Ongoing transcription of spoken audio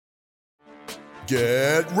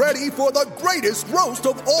Get ready for the greatest roast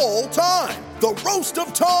of all time, the Roast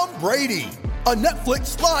of Tom Brady, a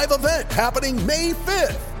Netflix live event happening May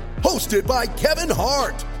 5th. Hosted by Kevin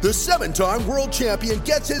Hart, the 7-time world champion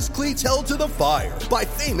gets his cleats held to the fire by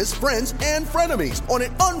famous friends and frenemies on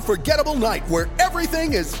an unforgettable night where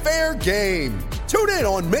everything is fair game. Tune in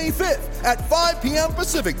on May 5th at 5 p.m.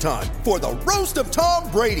 Pacific time for the Roast of Tom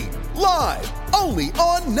Brady, live only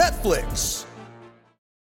on Netflix.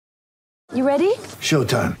 You ready?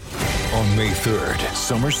 Showtime. On May 3rd,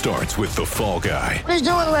 summer starts with The Fall Guy. Let's do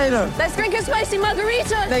it later. Let's drink a spicy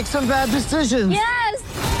margarita. Make some bad decisions. Yes!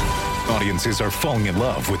 Audiences are falling in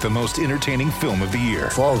love with the most entertaining film of the year.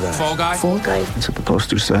 Fall Guy. Fall Guy? Fall guy. That's what the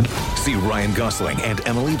poster said. See Ryan Gosling and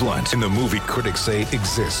Emily Blunt in the movie critics say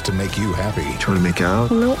exists to make you happy. Trying to make it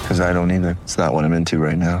out? Nope. Because I don't either. It's not what I'm into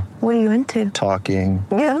right now. What are you into? Talking.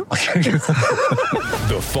 Yeah.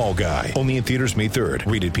 The Fall Guy. Only in theaters May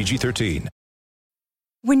 3rd. Rated PG-13.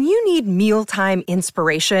 When you need mealtime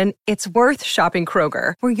inspiration, it's worth shopping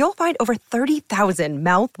Kroger, where you'll find over 30,000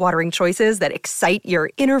 mouth-watering choices that excite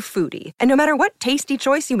your inner foodie. And no matter what tasty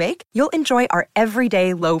choice you make, you'll enjoy our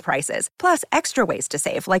everyday low prices, plus extra ways to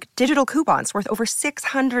save, like digital coupons worth over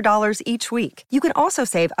 $600 each week. You can also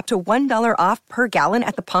save up to $1 off per gallon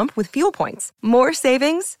at the pump with fuel points. More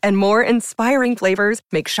savings and more inspiring flavors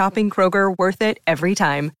make shopping Kroger worth it every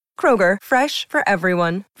time. Kroger, fresh for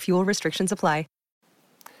everyone. Fuel restrictions apply.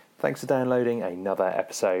 Thanks for downloading another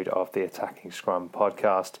episode of the Attacking Scrum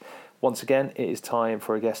podcast. Once again, it is time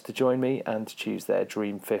for a guest to join me and to choose their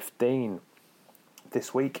Dream 15.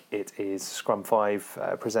 This week it is Scrum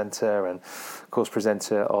 5 presenter and of course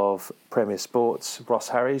presenter of Premier Sports, Ross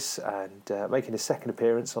Harries, and making his second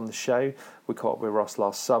appearance on the show. We caught up with Ross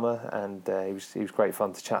last summer and he was great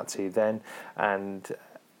fun to chat to then, and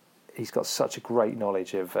he's got such a great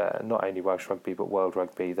knowledge of not only Welsh rugby but world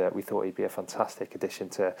rugby that we thought he'd be a fantastic addition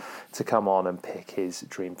to come on and pick his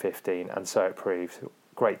Dream 15, and so it proved.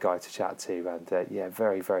 Great guy to chat to, and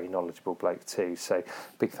very, very knowledgeable bloke too. So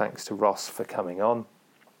big thanks to Ross for coming on.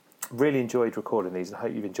 Really enjoyed recording these and I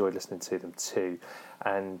hope you've enjoyed listening to them too.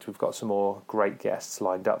 And we've got some more great guests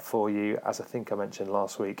lined up for you. As I think I mentioned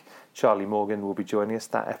last week, Charlie Morgan will be joining us.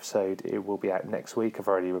 That episode, it will be out next week. I've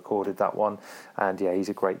already recorded that one. And he's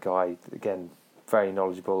a great guy. Again, very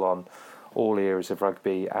knowledgeable on all eras of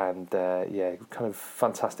rugby and kind of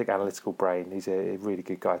fantastic analytical brain. He's a really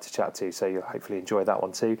good guy to chat to. So you'll hopefully enjoy that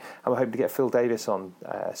one too. And we're hoping to get Phil Davis on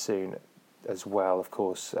soon as well, of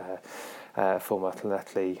course, former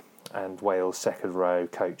Llanelli and Wales second row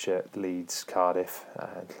coach at Leeds, Cardiff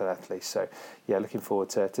and Llanelli. So looking forward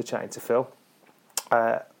to chatting to Phil.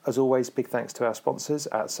 As always, big thanks to our sponsors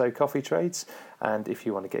at So Coffee Trades, and if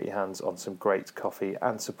you want to get your hands on some great coffee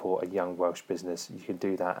and support a young Welsh business, you can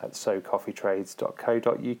do that at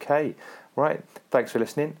socoffeetrades.co.uk. Right, thanks for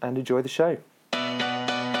listening and enjoy the show.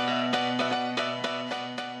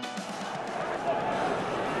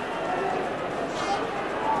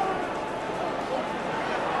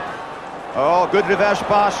 Oh, good reverse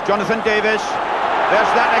pass, Jonathan Davis.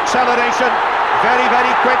 There's that acceleration. Very,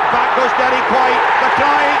 very quick. Back goes Derek White. The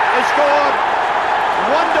try is scored.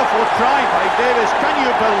 Wonderful try by Davis. Can you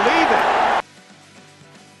believe it?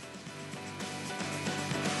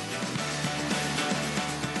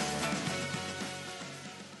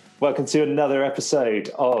 Welcome to another episode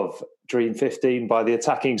of Dream 15 by the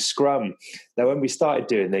Attacking Scrum. Now, when we started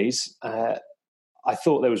doing these, I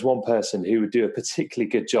thought there was one person who would do a particularly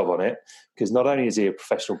good job on it, because not only is he a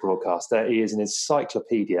professional broadcaster, he is an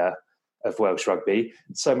encyclopedia of Welsh rugby,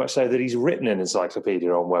 so much so that he's written an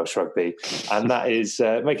encyclopedia on Welsh rugby, and that is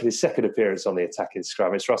making his second appearance on the Attacking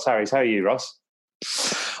Scrum. It's Ross Harries. How are you, Ross?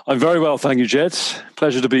 I'm very well, thank you, Jed.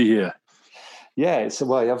 Pleasure to be here. Yeah,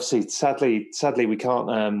 obviously, sadly, we can't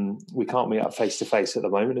meet up face to face at the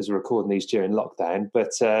moment as we're recording these during lockdown.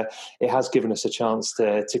 But it has given us a chance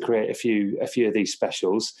to create a few of these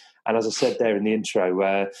specials. And as I said there in the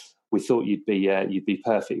intro, we thought you'd be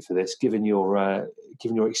perfect for this, given your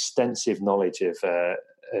extensive knowledge of not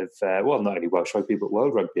only Welsh rugby but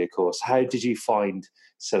world rugby, of course. How did you find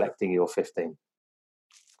selecting your 15?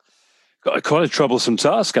 Quite a troublesome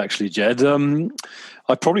task, actually, Jed.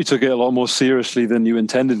 I probably took it a lot more seriously than you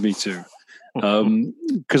intended me to,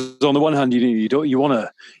 because on the one hand, you want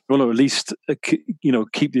to at least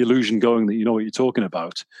keep the illusion going that you know what you're talking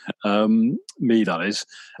about. Me, that is,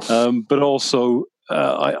 but also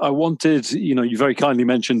I wanted, you very kindly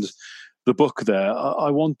mentioned the book there.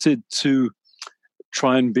 I wanted to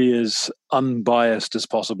try and be as unbiased as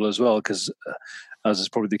possible as well, because as is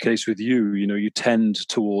probably the case with you, you tend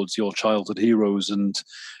towards your childhood heroes, and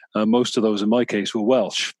most of those in my case were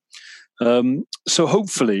Welsh. So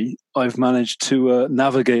hopefully I've managed to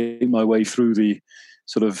navigate my way through the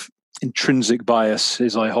sort of intrinsic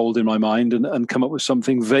biases I hold in my mind and come up with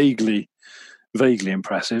something vaguely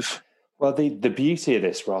impressive. Well, the beauty of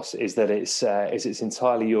this, Ross, is that it's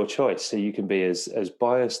entirely your choice. So you can be as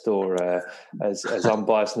biased or as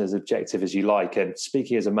unbiased and as objective as you like. And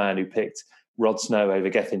speaking as a man who picked Rod Snow over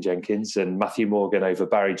Gethin Jenkins and Matthew Morgan over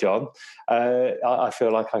Barry John, I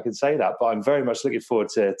feel like I can say that. But I'm very much looking forward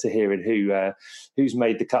to hearing who's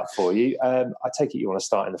made the cut for you. I take it you want to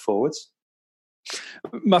start in the forwards.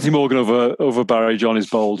 Matthew Morgan over Barry John is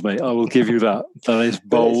bold, mate. I will give you that. That is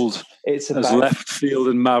bold. It's as left field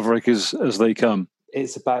and maverick as they come.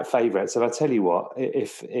 It's about favourites, and I tell you what,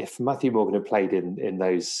 if Matthew Morgan had played in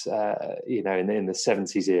those, in the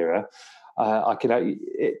 70s era, I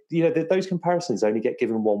could, those comparisons only get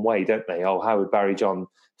given one way, don't they? Oh, how would Barry John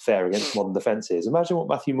fare against modern defences? Imagine what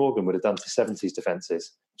Matthew Morgan would have done to 70s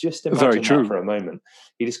defences. Just imagine that for a moment.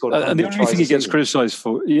 He just got. And the only thing he gets criticised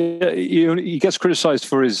for, he gets criticised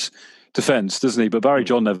for his defence, doesn't he? But Barry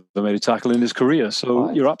John never made a tackle in his career, so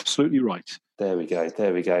you're absolutely right. There we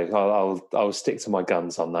go. I'll stick to my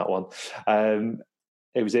guns on that one.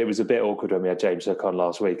 It was a bit awkward when we had James Hook on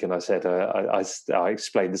last week, and I said I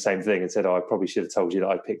explained the same thing and said, I probably should have told you that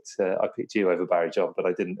I picked you over Barry John, but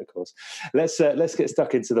I didn't, of course. Let's get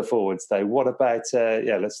stuck into the forwards though. What about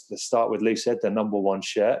let's start with Loosehead, the number one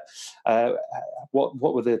shirt. What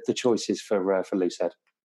were the choices for Loosehead?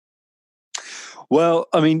 Well,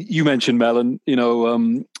 I mean, you mentioned Mellon,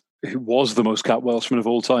 who was the most capped Welshman of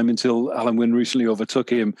all time until Alan Wynne recently overtook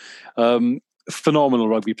him. Phenomenal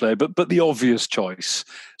rugby player, but the obvious choice.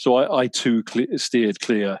 So I too steered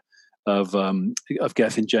clear of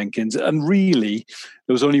Gethin Jenkins, and really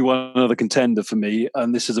there was only one other contender for me,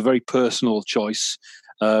 and this is a very personal choice.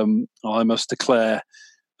 I must declare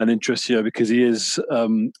an interest here because he is a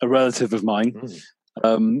relative of mine.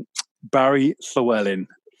 Barry Llewellyn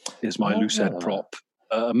is my Loosehead prop,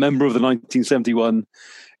 a member of the 1971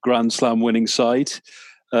 Grand Slam winning side.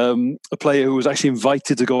 A player who was actually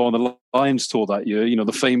invited to go on the Lions tour that year,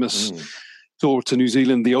 the famous tour to New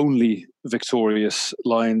Zealand, the only victorious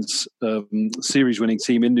Lions series winning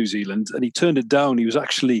team in New Zealand. And he turned it down. He was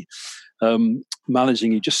actually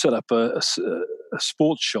he just set up a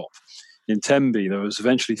sports shop in Tenby. There was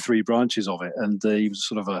eventually 3 branches of it. And he was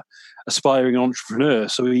sort of a aspiring entrepreneur.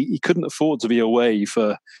 So he couldn't afford to be away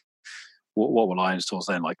for, what were Lions tours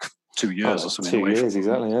then, like 2 years or something? 2 years,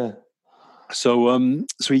 exactly, yeah. So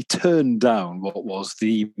he turned down what was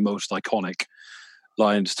the most iconic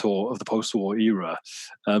Lions tour of the post-war era.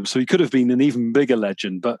 So he could have been an even bigger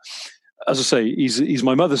legend. But as I say, he's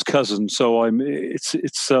my mother's cousin, so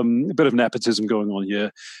it's a bit of nepotism going on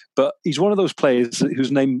here. But he's one of those players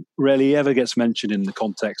whose name rarely ever gets mentioned in the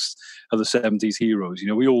context of the 70s heroes.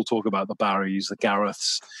 We all talk about the Barrys, the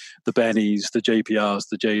Gareths, the Bennies, the JPRs,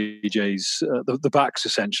 the JJs, the backs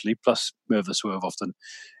essentially, plus Merv the Swerve often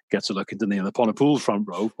gets a look into the Pontypool front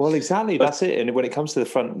row. Well, exactly, that's it. And when it comes to the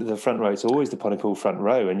front row, it's always the Pontypool front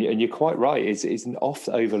row. And you're quite right. It's an oft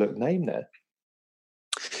overlooked name there.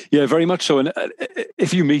 Yeah, very much so. And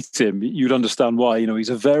if you meet him, you'd understand why. He's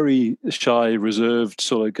a very shy, reserved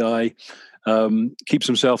sort of guy. Keeps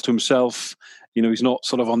himself to himself. He's not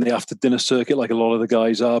sort of on the after dinner circuit like a lot of the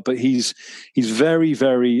guys are, but he's very,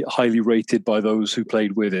 very highly rated by those who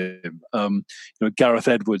played with him. Gareth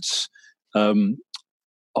Edwards.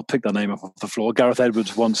 I'll pick that name up off the floor. Gareth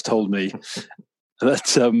Edwards once told me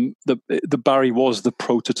that the Barry was the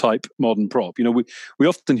prototype modern prop. We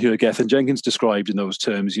often hear Gethin Jenkins described in those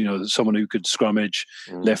terms. Someone who could scrummage,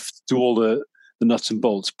 lift, do all the nuts and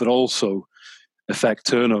bolts, but also effect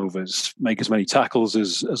turnovers, make as many tackles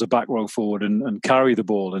as a back row forward, and carry the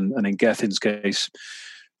ball. And in Gethin's case,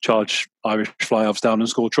 charge Irish fly-offs down and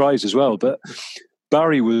score tries as well. But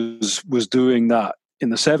Barry was doing that in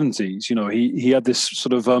the 70s. He had this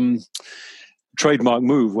sort of trademark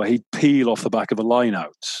move where he'd peel off the back of a line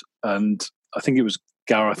out. And I think it was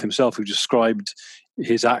Gareth himself who described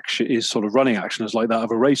his sort of running action as like that of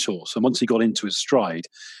a racehorse. And once he got into his stride,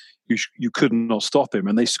 you could not stop him.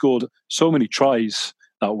 And they scored so many tries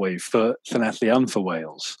that way for Llanelli and for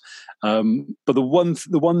Wales. But the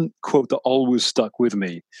one quote that always stuck with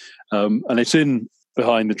me, and it's in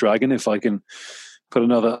Behind the Dragon, if I can put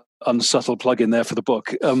another unsubtle plug in there for the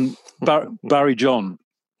book. Barry John,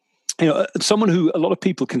 someone who a lot of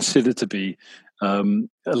people consider to be a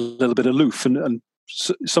little bit aloof, and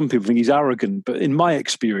some people think he's arrogant, but in my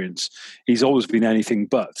experience, he's always been anything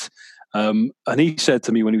but. And he said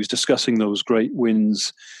to me when he was discussing those great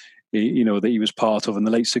wins, that he was part of in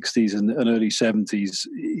the late 60s and early 70s,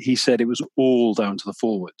 he said it was all down to the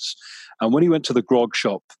forwards. And when he went to the grog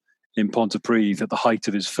shop in Pontypridd at the height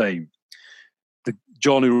of his fame.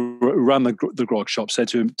 John, who ran the grog shop, said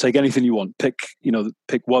to him, "Take anything you want. Pick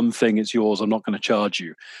one thing. It's yours. I'm not going to charge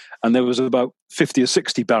you." And there was about 50 or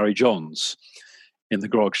 60 Barry Johns in the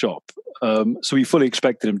grog shop. So he fully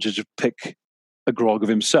expected him to just pick a grog of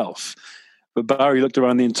himself. But Barry looked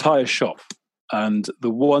around the entire shop, and the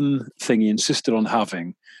one thing he insisted on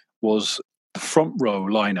having was the front row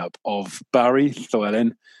lineup of Barry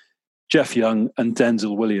Llewellyn, Jeff Young, and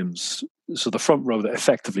Denzil Williams. So the front row that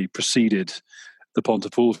effectively preceded the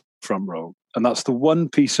Pontypool front row. And that's the one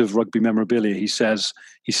piece of rugby memorabilia he says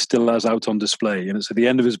he still has out on display. And it's at the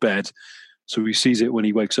end of his bed, so he sees it when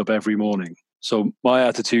he wakes up every morning. So my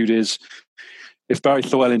attitude is, if Barry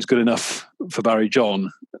Llewellyn's good enough for Barry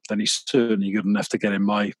John, then he's certainly good enough to get in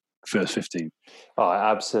my first 15. Oh,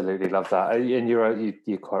 I absolutely love that. And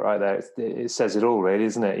you're quite right there. It says it all, really,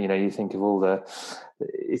 isn't it? You think of all the...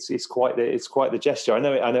 It's quite the gesture. I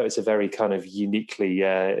know it's a very kind of uniquely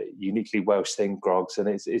Welsh thing, grogs, and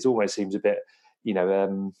it almost seems a bit,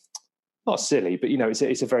 not silly, but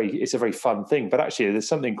it's a very fun thing. But actually, there's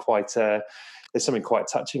something quite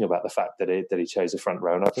touching about the fact that he chose the front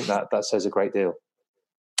row, and I think that says a great deal.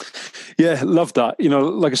 Yeah, love that.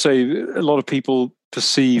 Like I say, a lot of people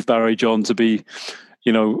perceive Barry John to be,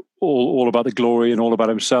 all about the glory and all about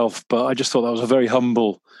himself. But I just thought that was a very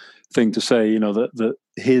humble thing to say, that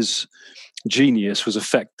his genius was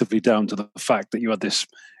effectively down to the fact that you had this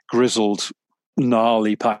grizzled,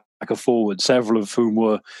 gnarly pack of forwards, several of whom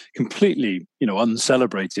were completely,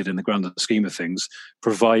 uncelebrated in the grander scheme of things,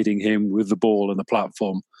 providing him with the ball and the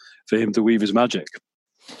platform for him to weave his magic.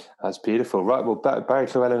 That's beautiful. Right, well, Barry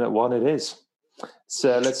Llewellyn at 1 it is.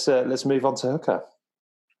 So let's move on to hooker.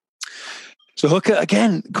 So hooker,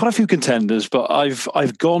 again, quite a few contenders, but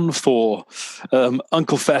I've gone for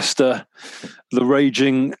Uncle Fester, the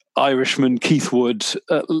raging Irishman Keith Wood,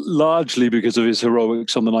 largely because of his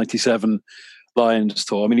heroics on the 97 Lions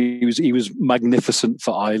tour. I mean, he was magnificent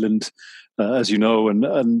for Ireland, as you know,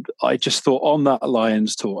 and I just thought on that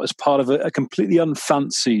Lions tour, as part of a completely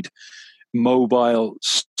unfancied, mobile,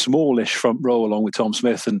 smallish front row along with Tom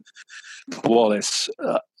Smith and Wallace,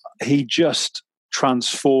 he just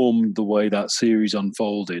transformed the way that series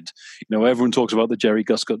unfolded. Everyone talks about the Jerry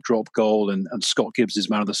Guscott drop goal and Scott Gibbs'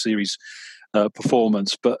 man of the series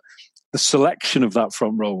performance, but the selection of that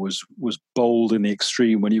front row was bold in the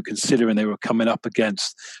extreme when you consider, and they were coming up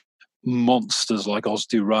against monsters like Os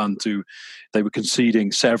Durant, who they were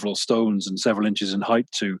conceding several stones and several inches in height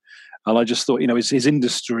to. And I just thought, his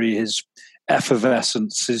industry, his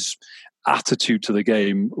effervescence, his attitude to the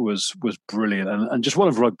game was brilliant, and just one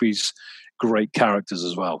of rugby's great characters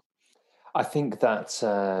as well. I think that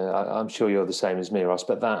I'm sure you're the same as me, Ross,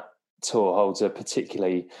 but that tour holds a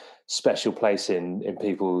particularly special place in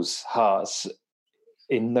people's hearts,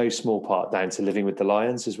 in no small part down to living with the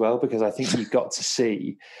Lions as well, because I think you got to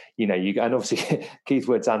see, and obviously Keith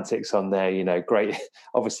Wood's antics on there, great,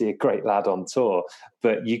 obviously a great lad on tour,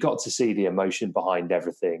 but you got to see the emotion behind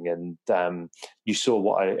everything, and you saw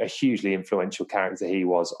what a hugely influential character he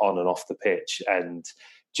was on and off the pitch, and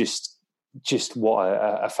just what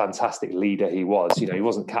a fantastic leader he was. He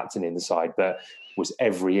wasn't captaining the side, but was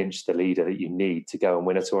every inch the leader that you need to go and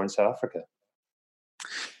win a tour in South Africa.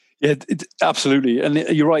 Yeah, absolutely. And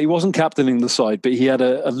you're right, he wasn't captaining the side, but he had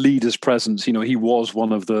a leader's presence. He was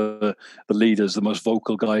one of the leaders, the most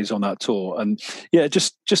vocal guys on that tour. And yeah,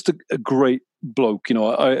 just a great bloke.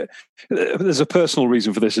 There's a personal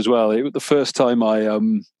reason for this as well. The first time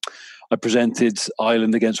I presented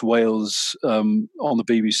Ireland against Wales on the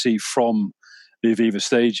BBC from the Aviva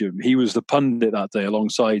Stadium, he was the pundit that day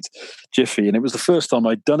alongside Jiffy, and it was the first time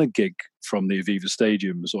I'd done a gig from the Aviva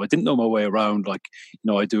Stadium, so I didn't know my way around like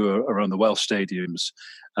I do around the Welsh stadiums.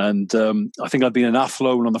 And I think I'd been in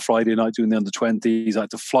Athlone on the Friday night doing the under-20s. I had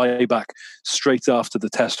to fly back straight after the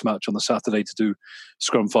test match on the Saturday to do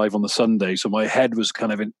Scrum 5 on the Sunday, so my head was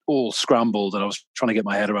kind of all scrambled, and I was trying to get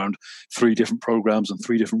my head around 3 different programs and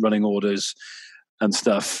 3 different running orders and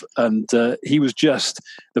stuff. And he was just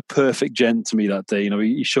the perfect gent to me that day.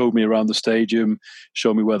 He showed me around the stadium,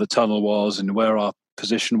 showed me where the tunnel was and where our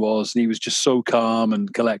position was, and he was just so calm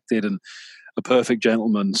and collected and a perfect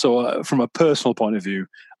gentleman. So from a personal point of view,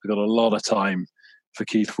 I got a lot of time for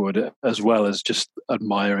Keith Wood, as well as just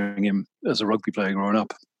admiring him as a rugby player growing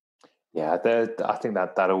up. Yeah, I think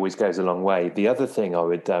that always goes a long way. The other thing I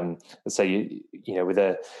would say, with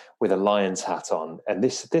a Lions hat on, and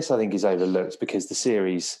this I think is overlooked because the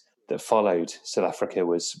series that followed South Africa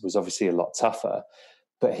was obviously a lot tougher,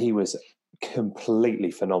 but he was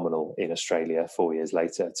completely phenomenal in Australia 4 years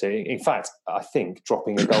later. So in fact, I think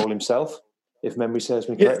dropping a goal himself, if memory serves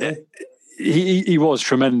me correctly. he was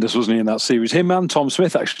tremendous, wasn't he, in that series? Him and Tom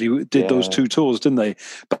Smith actually did those 2 tours, didn't they?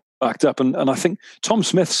 Backed up. And I think Tom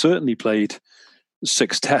Smith certainly played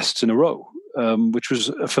 6 tests in a row, which was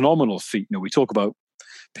a phenomenal feat. You know, we talk about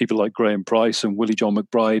people like Graham Price and Willie John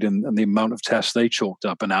McBride and the amount of tests they chalked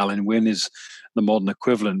up, and Alan Wynne is the modern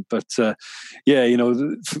equivalent. But you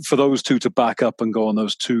know, for those 2 to back up and go on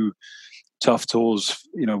those 2 tough tours,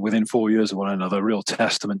 you know, within 4 years of one another, a real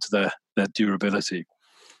testament to their durability.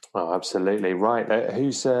 Oh, absolutely. Right.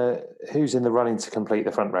 Who's in the running to complete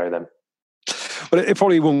the front row then? Well, it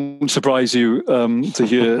probably won't surprise you to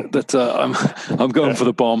hear that I'm going for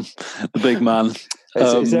the bomb, the big man.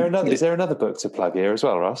 Is there another book to plug here as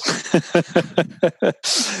well, Ross?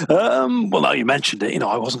 Well, now you mentioned it, you know,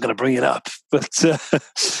 I wasn't going to bring it up, but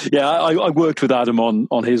I worked with Adam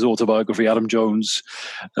on his autobiography, Adam Jones,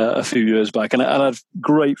 a few years back, and I had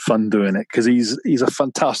great fun doing it because he's a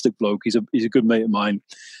fantastic bloke. He's a good mate of mine,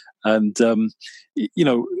 and you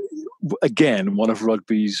know, again, one of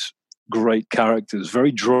rugby's great characters,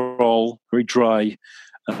 very droll, very dry.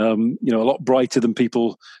 You know, a lot brighter than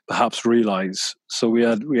people perhaps realise. So we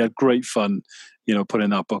had great fun, you know, putting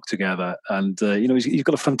that book together. And you know, he's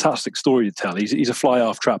got a fantastic story to tell. He's a fly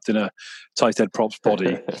half trapped in a tight head props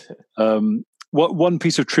body. One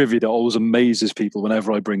piece of trivia that always amazes people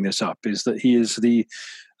whenever I bring this up is that he is the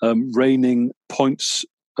reigning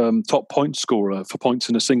top point scorer for points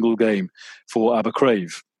in a single game for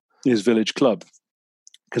Abercrave, his village club.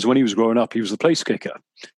 Because when he was growing up, he was the place kicker.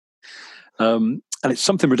 And it's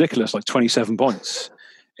something ridiculous, like 27 points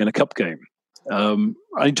in a cup game. And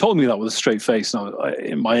he told me that with a straight face.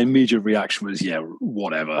 And my immediate reaction was, yeah,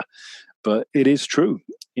 whatever. But it is true.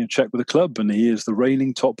 You know, check with the club, and he is the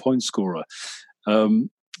reigning top point scorer.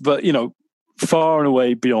 But, you know, far and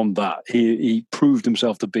away beyond that, he proved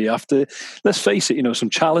himself to be, after, let's face it, you know, some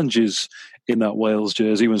challenges in that Wales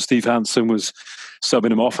jersey when Steve Hansen was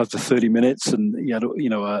subbing him off after 30 minutes, and he had, you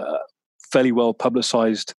know, a fairly well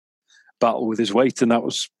publicised battle with his weight, and that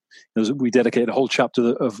was, we dedicated a whole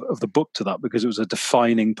chapter of the book to that because it was a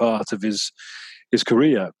defining part of his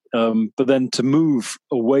career. But then to move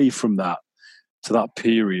away from that to that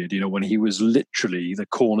period, you know, when he was literally the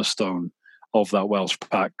cornerstone of that Welsh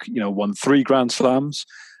pack, you know, won 3 Grand Slams.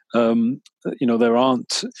 You know,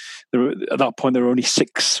 at that point there were only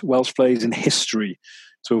 6 Welsh players in history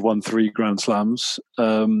to have won 3 Grand Slams,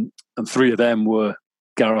 and 3 of them were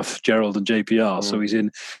Gareth, Gerald, and JPR. So he's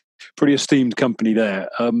in pretty esteemed company there.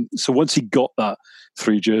 So once he got that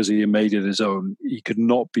 3 jersey and made it his own, he could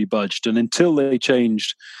not be budged. And until they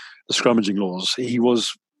changed the scrummaging laws, he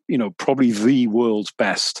was, you know, probably the world's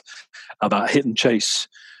best at that hit and chase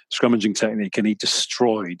scrummaging technique, and he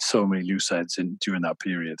destroyed so many loose heads during that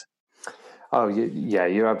period. Oh, yeah,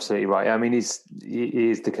 you're absolutely right. I mean, he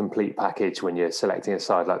is the complete package when you're selecting a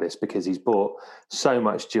side like this, because he's brought so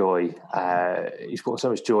much joy. He's brought so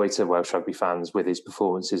much joy to Welsh rugby fans with his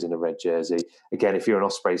performances in a red jersey. Again, if you're an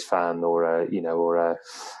Ospreys fan or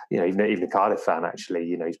even a Cardiff fan, actually,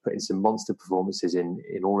 you know, he's put in some monster performances in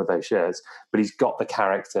all of those shirts. But he's got the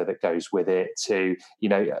character that goes with it. To, you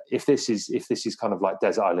know, if this is kind of like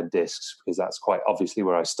Desert Island Discs, because that's quite obviously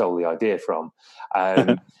where I stole the idea from.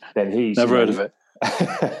 Then he's never heard of it.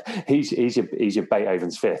 he's your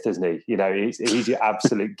Beethoven's Fifth, isn't he? You know, he's your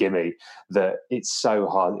absolute gimme. That it's so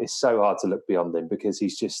hard to look beyond him, because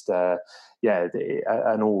he's just an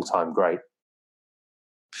all-time great.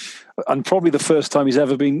 And probably the first time he's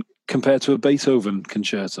ever been compared to a Beethoven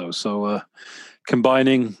concerto. So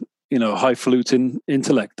combining, you know, highfalutin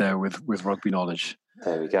intellect there with rugby knowledge.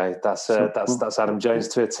 There we go. That's Adam Jones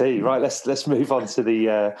to a T. Right, let's move on to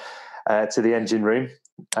the engine room.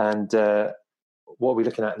 And what are we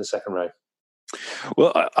looking at in the second row?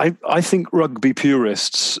 Well, I think rugby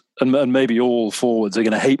purists and maybe all forwards are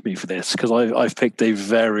going to hate me for this, because I've picked a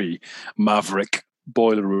very maverick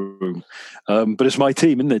boiler room. But it's my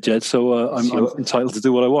team, isn't it, Jed? So I'm entitled to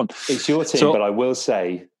do what I want. It's your team, but I will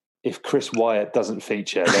say, if Chris Wyatt doesn't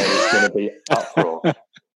feature, there is going to be uproar.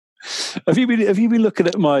 Have you been looking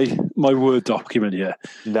at my Word document here?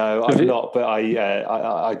 No, I've not. But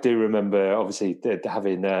I do remember, obviously,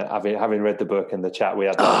 having read the book and the chat we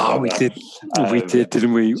had. We did,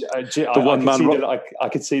 didn't we? I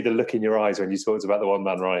could see the look in your eyes when you talked about the One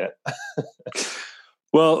Man Riot.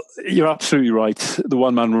 Well, you're absolutely right. The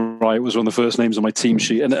One Man Riot was one of the first names on my team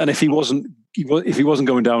sheet, and if he wasn't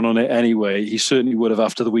going down on it anyway, he certainly would have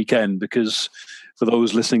after the weekend, because for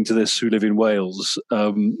those listening to this who live in Wales,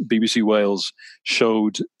 BBC Wales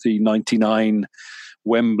showed the 99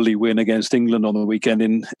 Wembley win against England on the weekend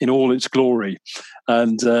in all its glory.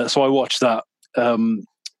 And so I watched that in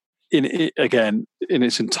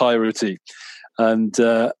its entirety. And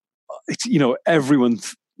everyone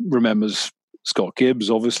remembers Scott Gibbs,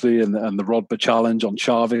 obviously, and the Rodber challenge on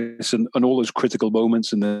Chaves and all those critical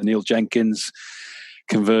moments, and the Neil Jenkins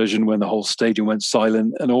conversion when the whole stadium went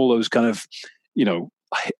silent, and all those kind of,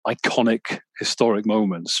 iconic, historic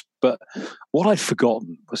moments. But what I'd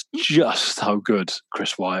forgotten was just how good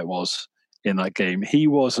Chris Wyatt was in that game. He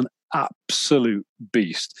was an absolute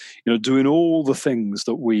beast, doing all the things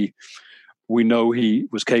that we know he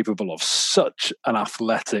was capable of. Such an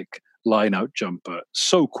athletic line-out jumper,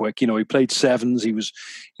 so quick. He played sevens. He was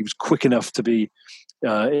quick enough to be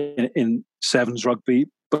in sevens rugby.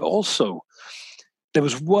 But also, there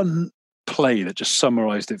was one play that just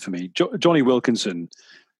summarised it for me. Johnny Wilkinson,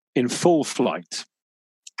 in full flight,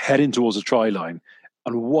 heading towards the try line,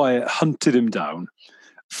 and Wyatt hunted him down,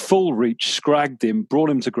 full reach, scragged him, brought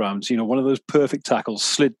him to ground. One of those perfect tackles,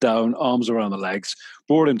 slid down, arms around the legs,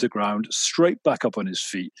 brought him to ground, straight back up on his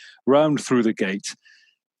feet, round through the gate,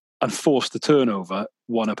 and forced the turnover,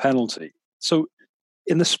 won a penalty. So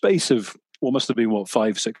in the space of what must have been,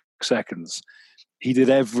 5-6 seconds, he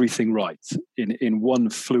did everything right in one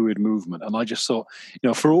fluid movement. And I just thought,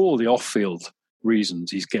 for all the off-field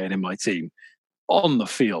reasons he's getting in my team, on the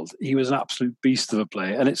field, he was an absolute beast of a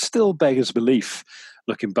player. And it still beggars belief,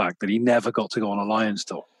 looking back, that he never got to go on a Lions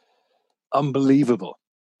tour. Unbelievable.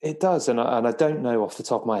 It does. And I don't know off the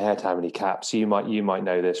top of my head how many caps. You might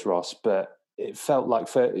know this, Ross, but it felt like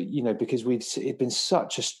because it'd been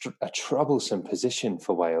such a troublesome position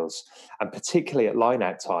for Wales, and particularly at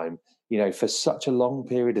line-out time, for such a long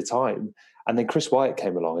period of time. And then Chris Wyatt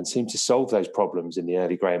came along and seemed to solve those problems in the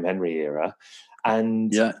early Graham Henry era.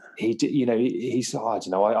 And he did, he's, I don't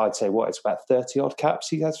know, I'd say it's about 30 odd caps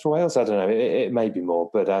he has for Wales. I don't know, it may be more,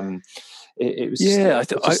 but it was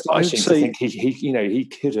astonishing to think he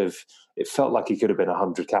could have. It felt like he could have been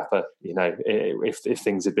 100 capper, if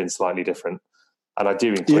things had been slightly different. And I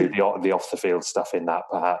do include the off the field stuff in that,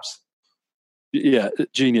 perhaps. Yeah,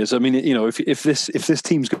 genius. I mean, if this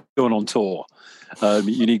team's going on tour,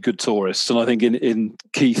 you need good tourists, and I think in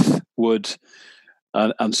Keith, Wood,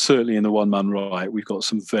 and certainly in the one man right, we've got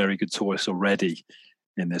some very good tourists already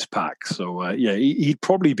in this pack. So he'd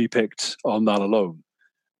probably be picked on that alone.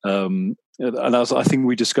 And as I think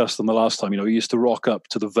we discussed on the last time, he used to rock up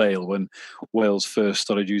to the Vale when Wales first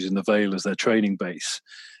started using the Vale as their training base.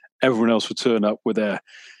 Everyone else would turn up with their,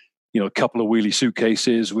 a couple of wheelie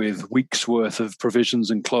suitcases with weeks worth of provisions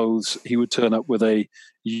and clothes. He would turn up with a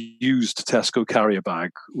used Tesco carrier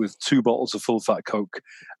bag with 2 bottles of full fat Coke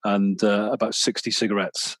and about 60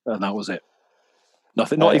 cigarettes, and that was it.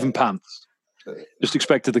 Nothing, not even pants. Just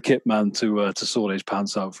expected the kit man to sort his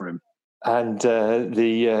pants out for him. And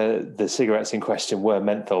the cigarettes in question were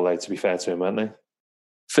menthol, though, to be fair to him, weren't they?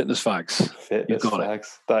 Fitness fags. Fitness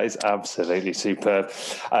fags. That is absolutely superb.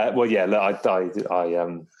 I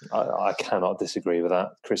cannot disagree with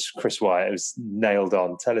that. Chris Wyatt was nailed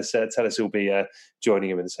on. Tell us who'll be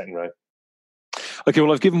joining him in the second row. Okay,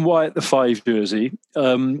 well, I've given Wyatt the 5 jersey.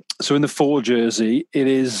 So in the 4 jersey, it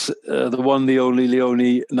is the one, the only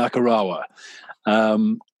Leone Nakarawa.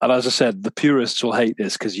 And as I said, the purists will hate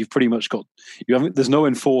this because you've pretty much there's no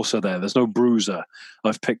enforcer there. There's no bruiser.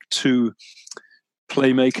 I've picked 2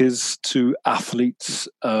 playmakers, 2 athletes,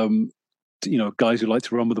 guys who like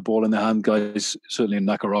to run with the ball in their hand, guys, certainly in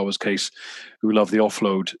Nakarawa's case, who love the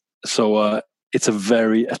offload. So it's a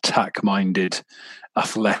very attack-minded,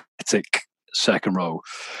 athletic second row.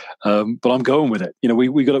 But I'm going with it.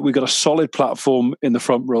 We got a solid platform in the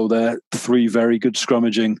front row there, 3 very good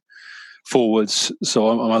scrummaging forwards. So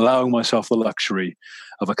I'm allowing myself the luxury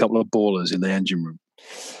of a couple of ballers in the engine room.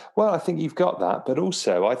 Well, I think you've got that, but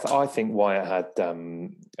also I think Wyatt had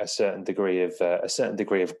a certain degree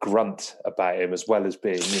of grunt about him, as well as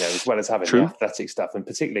being, as well as having the athletic stuff, and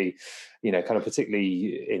particularly in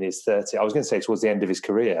his 30s. I was going to say towards the end of his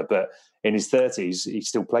career, but in his 30s, he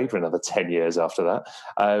still played for another 10 years after that.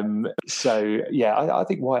 I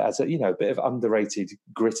think Wyatt has a bit of underrated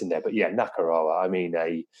grit in there. But Nakarawa, I mean,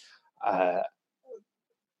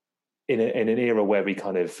 in an era where we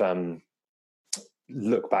kind of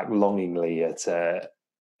look back longingly at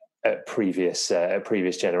previous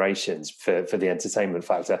generations for the entertainment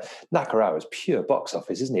factor. Nakarawa is pure box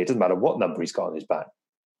office, isn't he? It doesn't matter what number he's got on his back.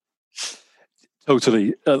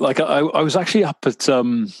 Totally. I was actually up at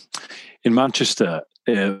in Manchester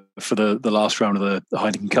for the last round of the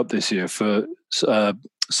Heineken Cup this year for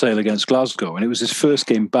Sale against Glasgow, and it was his first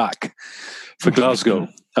game back for Glasgow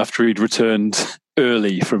after he'd returned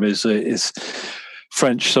early from his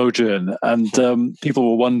French sojourn, and people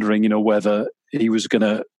were wondering, whether he was going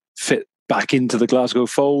to fit back into the Glasgow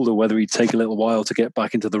fold or whether he'd take a little while to get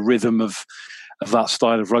back into the rhythm of that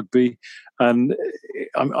style of rugby. And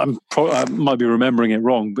I might be remembering it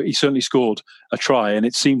wrong, but he certainly scored a try, and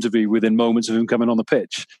it seemed to be within moments of him coming on the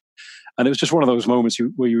pitch. And it was just one of those moments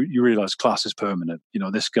where you realise class is permanent.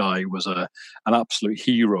 This guy was an absolute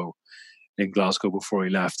hero in Glasgow before he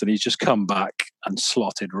left, and he's just come back and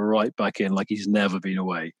slotted right back in like he's never been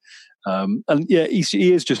away. And yeah,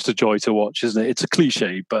 he is just a joy to watch, isn't it? It's a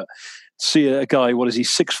cliche, but see a guy, what is he,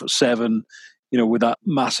 6'7", with that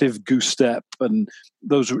massive goose step and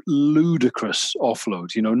those ludicrous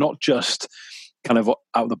offloads, not just kind of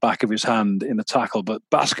out the back of his hand in the tackle, but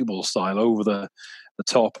basketball style over the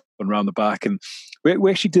top and round the back. And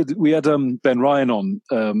we had Ben Ryan on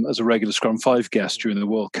as a regular Scrum 5 guest during the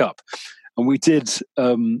World Cup. And we did,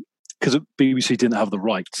 because BBC didn't have the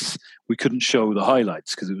rights, we couldn't show the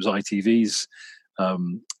highlights because it was ITV's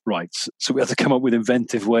rights. So we had to come up with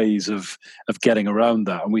inventive ways of getting around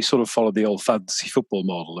that. And we sort of followed the old fantasy football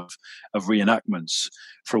model of reenactments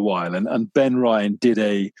for a while. And Ben Ryan did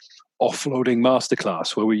a offloading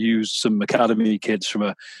masterclass where we used some academy kids from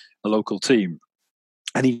a local team.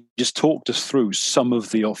 And he just talked us through some of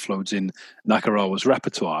the offloads in Nakarawa's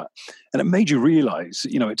repertoire. And it made you realise,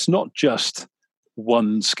 it's not just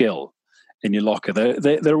one skill in your locker.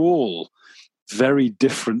 They're all very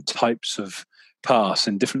different types of pass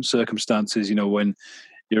in different circumstances, when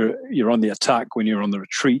you're on the attack, when you're on the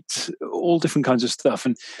retreat, all different kinds of stuff.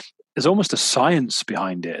 And there's almost a science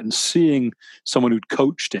behind it. And seeing someone who'd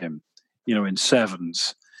coached him, in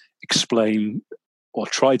sevens, explain or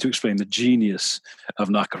try to explain the genius of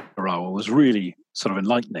Nakarawa was really sort of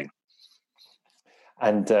enlightening.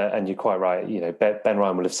 And you're quite right. Ben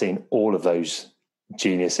Ryan will have seen all of those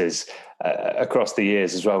geniuses across the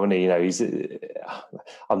years as well. When he's,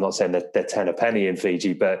 I'm not saying that they're 10 a penny in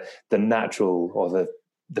Fiji, but the natural or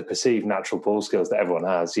the perceived natural ball skills that everyone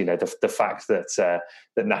has. The fact that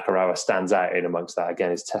Nakarawa stands out in amongst that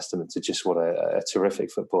again is testament to just what a terrific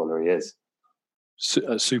footballer he is.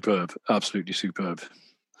 Superb, absolutely superb.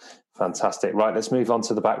 Fantastic. Right, let's move on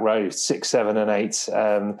to the back row, 6, 7 and 8.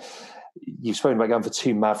 You've spoken about going for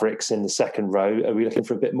 2 Mavericks in the second row. Are we looking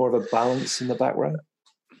for a bit more of a balance in the back row?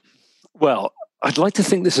 Well, I'd like to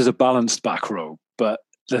think this is a balanced back row, but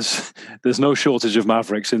there's no shortage of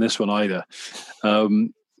Mavericks in this one either.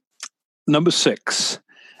 Number 6.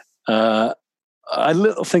 I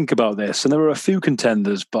little think about this, and there were a few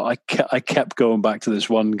contenders, but I kept going back to this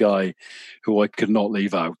one guy who I could not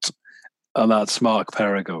leave out, and that's Mark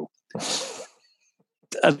Perigo.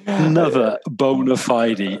 Another bona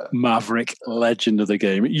fide Maverick legend of the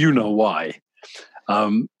game. You know why.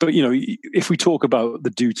 But, if we talk about the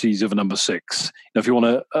duties of a number 6, if you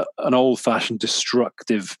want an old-fashioned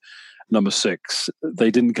destructive number 6,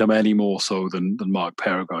 they didn't come any more so than Mark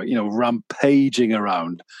Perigo, rampaging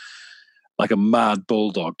around like a mad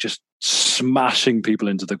bulldog, just smashing people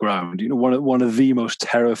into the ground. One of the most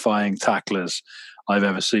terrifying tacklers I've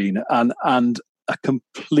ever seen, and a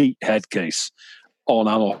complete head case on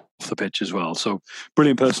and off the pitch as well. So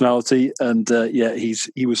brilliant personality, and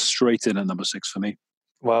he was straight in at number 6 for me.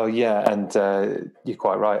 Well, yeah, and you're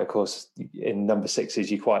quite right. Of course, in number 6s,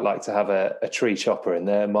 you quite like to have a tree chopper in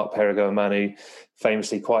there. Mark Perigo, a man who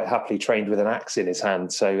famously quite happily trained with an axe in his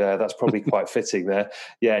hand, so that's probably quite fitting there.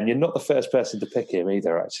 Yeah, and you're not the first person to pick him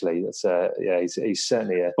either. Actually, that's he's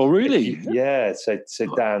certainly a. Oh, really? Yeah. So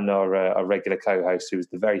Dan, our regular co-host, who was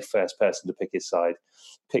the very first person to pick his side,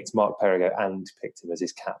 picked Mark Perigo and picked him as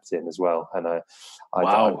his captain as well. And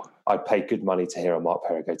I'd pay good money to hear a Mark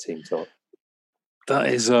Perigo team talk. That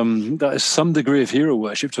is some degree of hero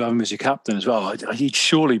worship to have him as your captain as well. He'd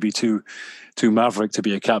surely be too maverick to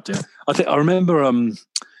be a captain. I remember. I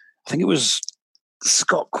think it was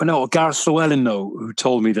Scott Quinnell or Gareth Llewellyn who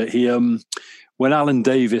told me that he, when Alan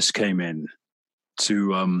Davis came in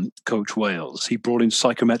to coach Wales, he brought in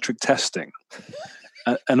psychometric testing,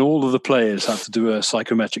 and all of the players had to do a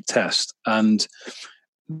psychometric test, and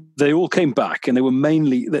they all came back, and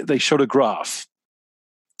they showed a graph.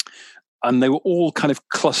 And they were all kind of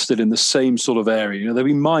clustered in the same sort of area. There'd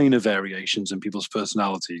be minor variations in people's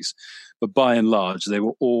personalities, but by and large, they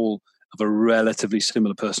were all of a relatively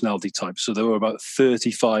similar personality type. So there were about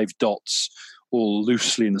 35 dots, all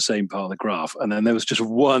loosely in the same part of the graph. And then there was just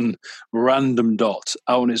one random dot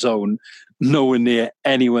out on its own, nowhere near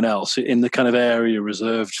anyone else, in the kind of area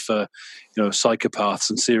reserved for,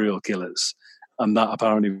 psychopaths and serial killers. And that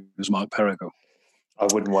apparently was Mark Perigo. I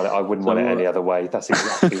wouldn't want it any other way. That's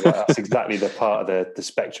exactly the part of the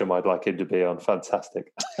spectrum I'd like him to be on.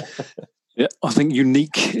 Fantastic. Yeah, I think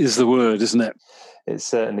unique is the word, isn't it? It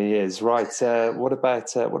certainly is. Right. What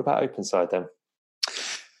about open side then?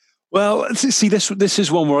 Well, see, this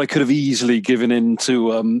is one where I could have easily given in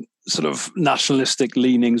to sort of nationalistic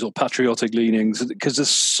leanings or patriotic leanings, because there's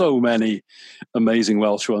so many amazing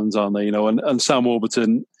Welsh ones, aren't there? And Sam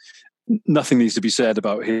Warburton, nothing needs to be said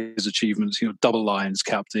about his achievements. Double Lions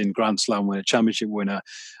captain, Grand Slam winner, championship winner,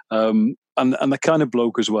 and the kind of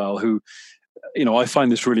bloke as well who, I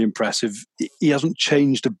find this really impressive. He hasn't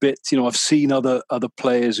changed a bit. I've seen other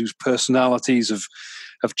players whose personalities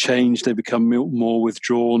have changed. They become more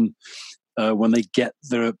withdrawn when they get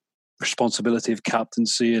the responsibility of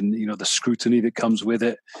captaincy and the scrutiny that comes with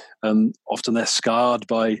it. Often they're scarred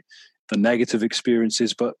by the negative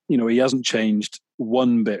experiences, but he hasn't changed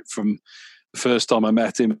one bit from the first time I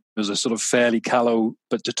met him as a sort of fairly callow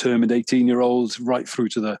but determined 18-year-old right through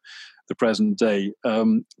to the present day.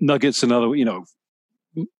 Nugget's another,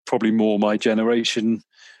 probably more my generation,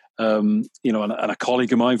 and a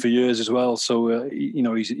colleague of mine for years as well. So,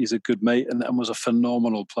 he's a good mate and was a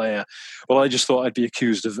phenomenal player. Well, I just thought I'd be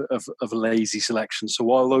accused of a lazy selection. So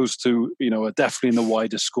while those two, are definitely in the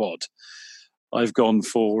wider squad, I've gone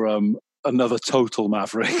for another total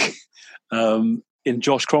maverick in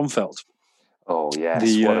Josh Cromfeld. Oh,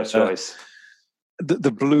 yes, what a choice.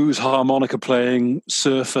 The blues harmonica playing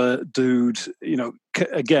surfer dude,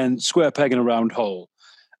 again, square peg in a round hole.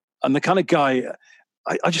 And the kind of guy,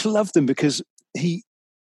 I just loved him because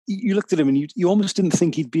you looked at him and you almost didn't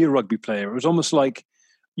think he'd be a rugby player. It was almost like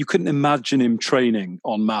you couldn't imagine him training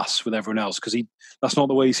en masse with everyone else because that's not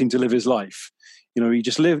the way he seemed to live his life.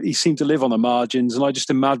 He seemed to live on the margins, and I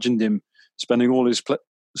just imagined him spending all his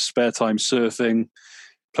spare time surfing,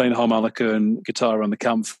 playing harmonica and guitar around the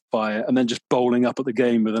campfire, and then just bowling up at the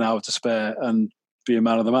game with an hour to spare and be a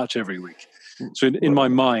man of the match every week. So in my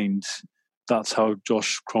mind, that's how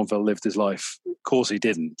Josh Cromfeld lived his life. Of course he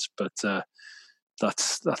didn't, but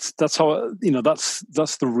that's how,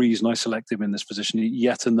 that's the reason I selected him in this position.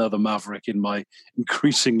 Yet another maverick in my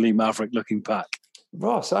increasingly maverick looking pack.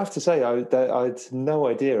 Ross, I have to say, I had no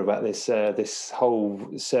idea about this whole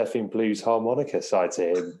surfing blues harmonica side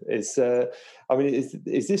to him. Is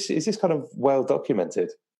this kind of well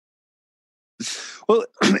documented? Well,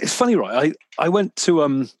 it's funny, right? I went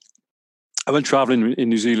traveling in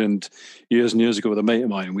New Zealand years and years ago with a mate of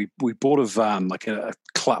mine, and we bought a van, like a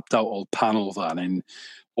clapped out old panel van in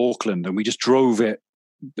Auckland, and we just drove it.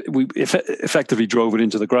 We effectively drove it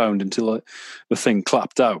into the ground until the thing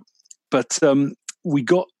clapped out. But we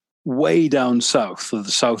got way down south of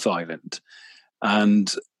the South Island,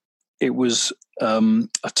 and it was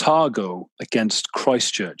Otago against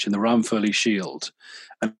Christchurch in the Ranfurly Shield,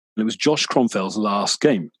 and it was Josh Cromfeld's last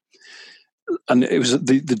game. And it was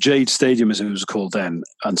the Jade Stadium, as it was called then.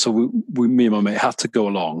 And so me and my mate had to go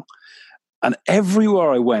along. And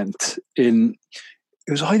everywhere I went it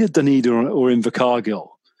was either Dunedin or Invercargill,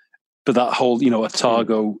 but that whole,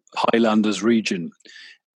 Otago Highlanders region.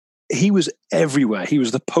 He was everywhere. He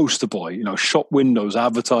was the poster boy, shop windows,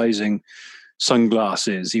 advertising,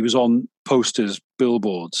 sunglasses. He was on posters,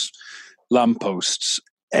 billboards, lampposts,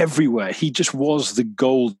 everywhere. He just was the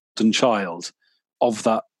golden child of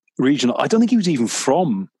that region. I don't think he was even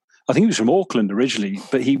I think he was from Auckland originally,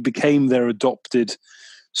 but he became their adopted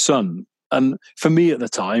son. And for me at the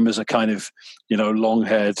time, as a kind of,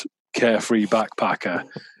 long-haired, carefree backpacker,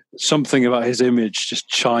 something about his image just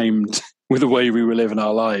chimed with the way we were living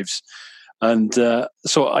our lives. And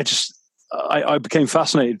so I became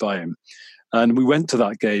fascinated by him. And we went to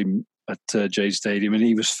that game at Jade Stadium, and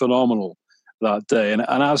he was phenomenal that day. And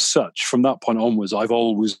as such, from that point onwards, I've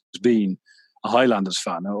always been a Highlanders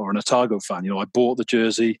fan or an Otago fan. I bought the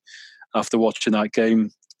jersey after watching that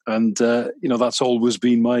game, and that's always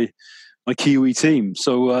been my Kiwi team.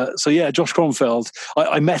 So yeah, Josh Cromfeld.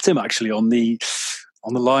 I met him actually on the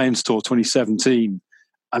Lions Tour 2017,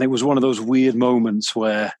 and it was one of those weird moments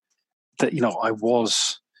where I'm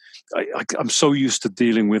so used to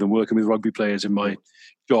dealing with and working with rugby players in my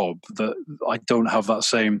job that I don't have that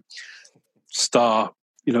same star,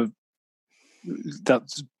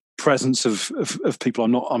 that presence of people.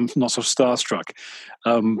 I'm not so starstruck,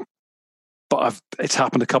 but it's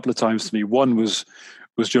happened a couple of times to me. One was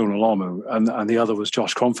Jonah Lomu, and the other was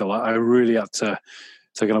Josh Cromfeld. I really had to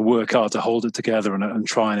kind of work hard to hold it together and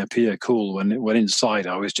try and appear cool when inside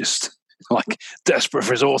I was just like desperate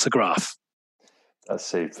for his autograph. That's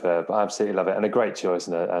superb. I absolutely love it, and a great choice,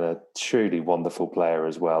 and a truly wonderful player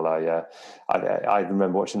as well. I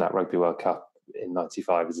remember watching that Rugby World Cup in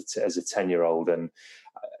 '95 as a 10-year-old, and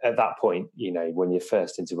at that point, when you're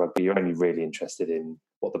first into rugby, you're only really interested in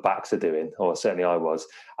what the backs are doing, or certainly I was.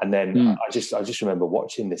 And then I just remember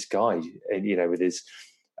watching this guy, with his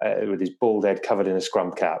bald head covered in a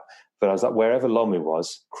scrum cap. But I was like, wherever Lomu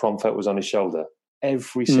was, Cromfeld was on his shoulder.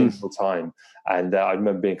 every single time. And I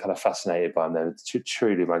remember being kind of fascinated by him. They're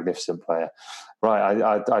truly magnificent player. Right,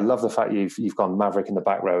 I love the fact you've gone Maverick in the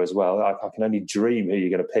back row as well. I can only dream who you're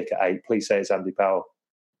going to pick at 8. Please say it's Andy Powell.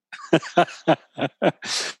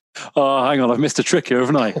 Oh, hang on, I've missed a trick here,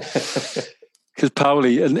 haven't I? Because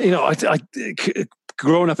Powley, and I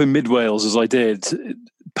growing up in Mid Wales as I did,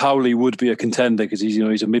 Powley would be a contender because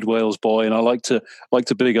he's a Mid Wales boy, and I like to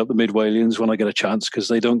big up the Mid Walians when I get a chance because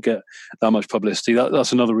they don't get that much publicity.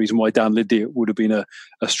 That's another reason why Dan Lydiate would have been a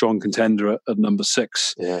strong contender at number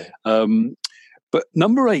 6. Yeah. But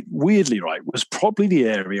number 8, weirdly, right, was probably the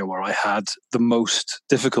area where I had the most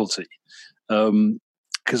difficulty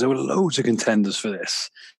because there were loads of contenders for this.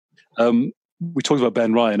 We talked about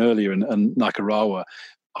Ben Ryan earlier and Nakarawa.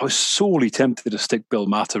 I was sorely tempted to stick Bill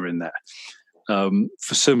Matter in there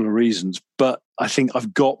for similar reasons, but I think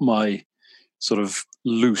I've got my sort of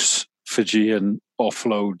loose Fijian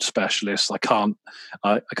offload specialist. I can't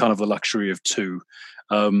have the luxury of 2.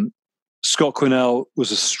 Scott Quinnell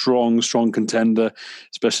was a strong contender,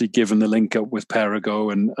 especially given the link up with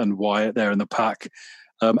Perigo and Wyatt there in the pack,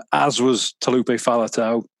 as was Talupe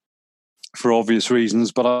Faletau for obvious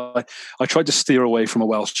reasons. But I tried to steer away from a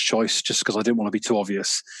Welsh choice just because I didn't want to be too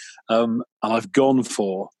obvious. And I've gone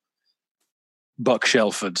for Buck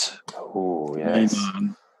Shelford. Oh, yes.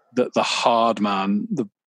 Man, the hard man, the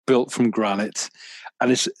built from granite.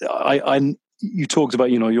 And you talked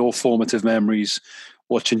about, your formative memories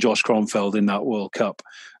watching Josh Kronfeld in that World Cup.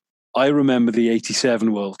 I remember the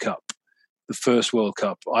 87 World Cup, the first World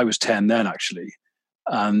Cup. I was 10 then, actually.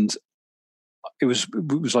 And it was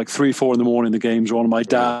like 3-4 in the morning, the games were on. My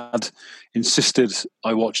dad insisted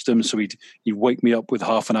I watch them. So he'd wake me up with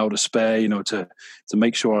half an hour to spare, to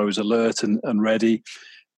make sure I was alert and ready.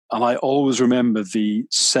 And I always remember the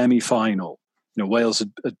semi-final. Wales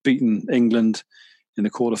had beaten England in the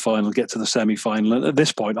quarter-final, get to the semi-final. And at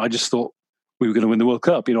this point, I just thought we were going to win the World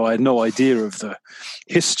Cup. I had no idea of the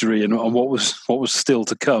history and what was still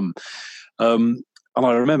to come. And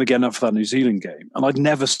I remember getting up for that New Zealand game, and I'd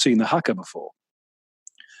never seen the haka before.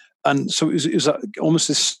 And so it was almost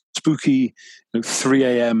this spooky 3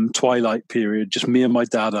 a.m. twilight period, just me and my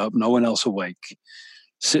dad up, no one else awake,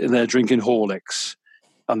 sitting there drinking Horlicks,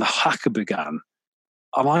 and the haka began.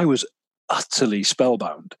 And I was utterly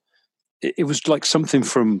spellbound. It was like something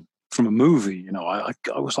from a movie. I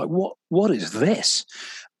was like, what is this?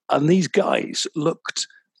 And these guys looked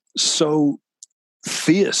so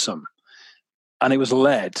fearsome. And it was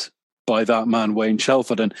led by that man, Wayne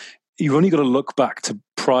Shelford. And you've only got to look back to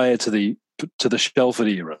prior to the Shelford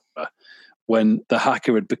era, when the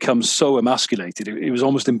haka had become so emasculated. It was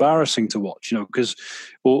almost embarrassing to watch, because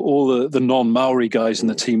all the non-Maori guys in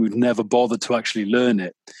the team who'd never bothered to actually learn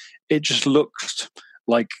it, it just looked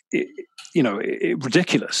like,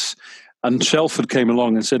 ridiculous. And Shelford came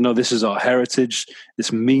along and said, no, this is our heritage.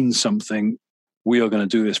 This means something. We are going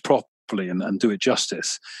to do this properly and do it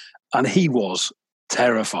justice. And he was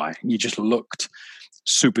terrifying. He just looked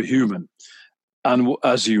superhuman. And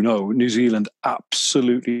as you know, New Zealand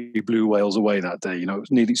absolutely blew Wales away that day.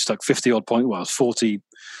 Nearly stuck 50-odd point Wales, 49-3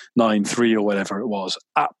 or whatever it was.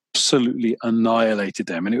 Absolutely annihilated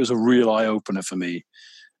them. And it was a real eye-opener for me.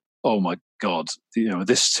 Oh, my God.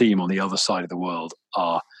 This team on the other side of the world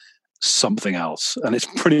are something else. And it's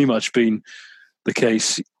pretty much been the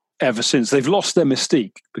case ever since. They've lost their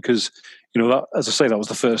mystique because, that, as I say, that was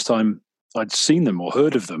the first time I'd seen them or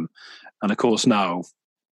heard of them. And of course now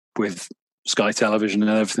with Sky Television and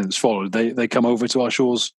everything that's followed, they come over to our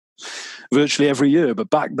shores virtually every year. But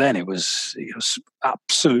back then it was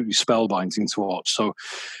absolutely spellbinding to watch. So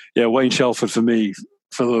yeah, Wayne Shelford for me,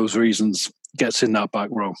 for those reasons, gets in that back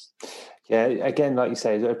row. Yeah, again, like you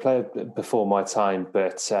say, a player before my time,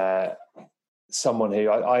 but someone who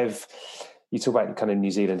I've. You talk about kind of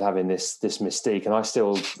New Zealand having this mystique, and I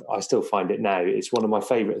still find it now. It's one of my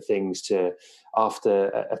favourite things to, after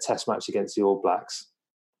a test match against the All Blacks,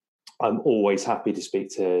 I'm always happy to speak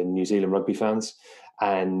to New Zealand rugby fans.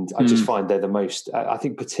 And I just find they're the most, I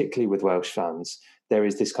think particularly with Welsh fans, there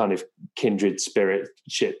is this kind of kindred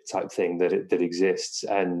spiritship type thing that exists.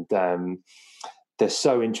 And they're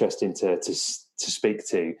so interesting to speak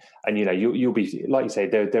to. And, you'll be, like you say,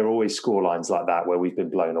 there are always score lines like that where we've been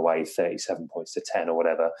blown away 37 points to 10 or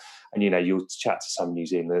whatever. And, you'll chat to some New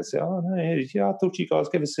Zealanders and say, oh, no, yeah, I thought you guys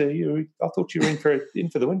gave us I thought you were in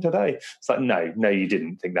for the win today. It's like, no, you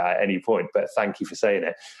didn't think that at any point, but thank you for saying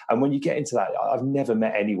it. And when you get into that, I've never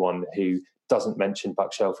met anyone who doesn't mention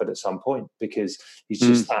Buck Shelford at some point, because he's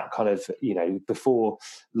just that kind of, before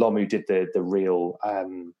Lomu did the real,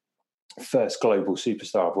 first global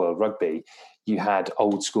superstar of world rugby, you had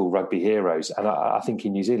old school rugby heroes. And I think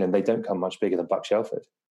in New Zealand, they don't come much bigger than Buck Shelford.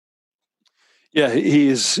 Yeah,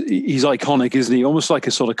 he's iconic, isn't he? Almost like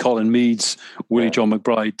a sort of Colin Meads, Willie John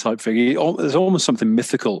McBride type figure. There's almost something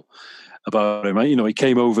mythical about him, right? You know, he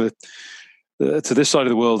came over to this side of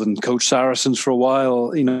the world and coached Saracens for a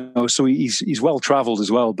while, you know, so he's well travelled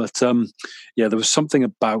as well. But there was something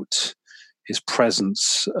about his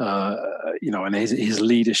presence, you know, and his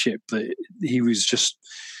leadership that he was just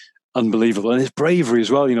unbelievable, and his bravery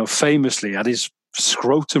as well. You know, famously had his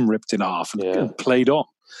scrotum ripped in half and played on.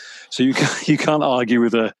 So you can't argue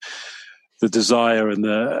with the desire and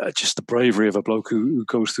just the bravery of a bloke who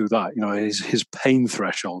goes through that. You know, his pain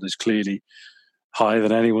threshold is clearly higher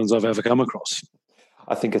than anyone's I've ever come across.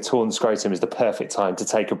 I think a torn scrotum is the perfect time to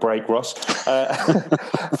take a break, Ross.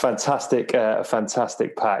 Fantastic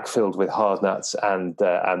pack filled with hard nuts and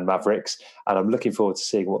Mavericks. And I'm looking forward to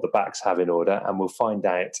seeing what the backs have in order. And we'll find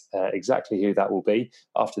out exactly who that will be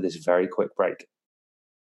after this very quick break.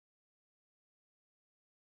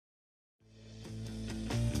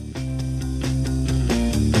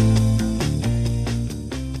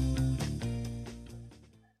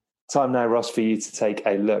 Time now, Ross, for you to take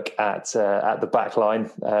a look at the back line.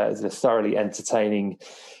 It's a thoroughly entertaining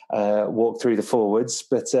walk through the forwards.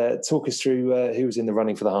 But talk us through who was in the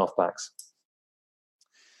running for the halfbacks.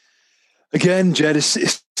 Again, Jed,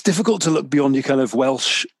 it's difficult to look beyond your kind of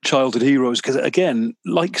Welsh childhood heroes because, again,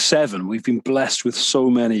 like Seven, we've been blessed with so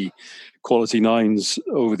many quality nines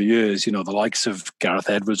over the years. You know, the likes of Gareth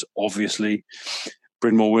Edwards, obviously,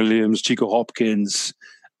 Brynmore Williams, Chico Hopkins.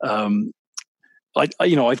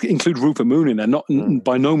 I'd include Rupert Moon in there. Not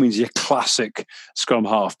by no means your classic scrum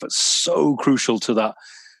half, but so crucial to that.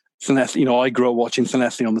 You know, I grew up watching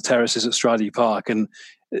Llanelli on the terraces at Stradey Park, and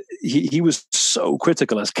he was so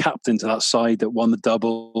critical as captain to that side that won the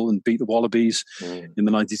double and beat the Wallabies in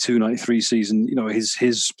the 92-93 season. You know,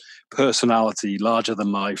 his personality, larger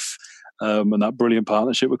than life, and that brilliant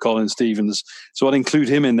partnership with Colin Stevens. So I'd include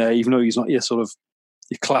him in there, even though he's not your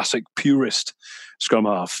classic purist scrum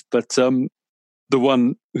half, but. The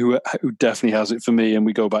one who definitely has it for me, and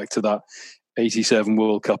we go back to that 87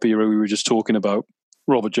 World Cup era we were just talking about,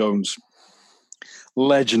 Robert Jones.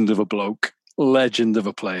 Legend of a bloke, legend of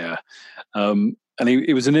a player. And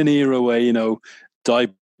he was in an era where, you know, Di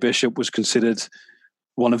Bishop was considered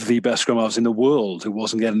one of the best scrum halves in the world who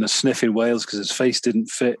wasn't getting a sniff in Wales because his face didn't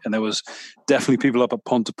fit. And there was definitely people up at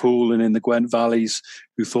Pontypool and in the Gwent Valleys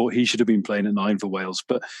who thought he should have been playing at 9 for Wales.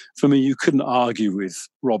 But for me, you couldn't argue with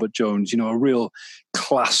Robert Jones, you know, a real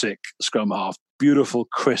classic scrum half, beautiful,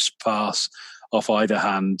 crisp pass off either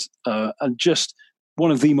hand, and just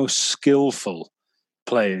one of the most skillful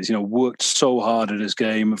players, you know, worked so hard at his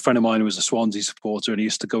game. A friend of mine who was a Swansea supporter, and he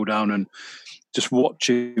used to go down and just watch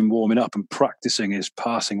him warming up and practicing his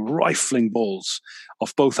passing, rifling balls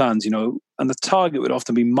off both hands, you know, and the target would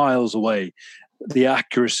often be miles away. The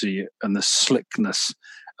accuracy and the slickness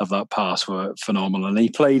of that pass were phenomenal. And he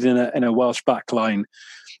played in a Welsh backline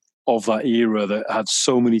of that era that had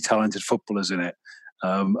so many talented footballers in it.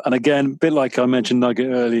 And again, a bit like I mentioned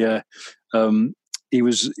Nugget earlier,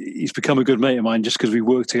 he's become a good mate of mine just because we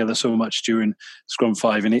worked together so much during Scrum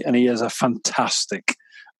 5, and he has a fantastic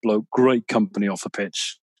bloke, great company off the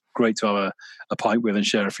pitch, great to have a pint with and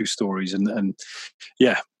share a few stories, and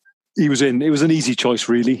yeah, he was in. It was an easy choice,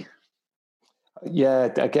 really. Yeah,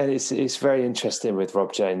 again, it's very interesting with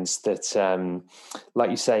Rob Jones that, like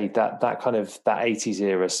you say, that kind of that 80s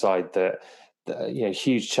era side that you know,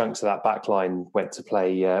 huge chunks of that back line went to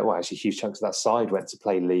play. Huge chunks of that side went to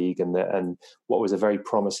play league, and what was a very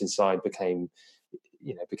promising side became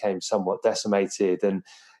somewhat decimated. And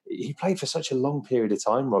he played for such a long period of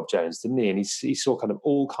time, Rob Jones, didn't he? And he saw kind of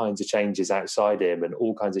all kinds of changes outside him and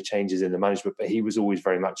all kinds of changes in the management, but he was always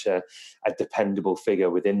very much a dependable figure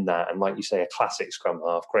within that. And like you say, a classic scrum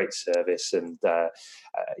half, great service, and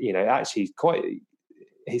actually quite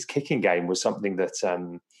his kicking game was something that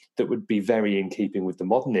that would be very in keeping with the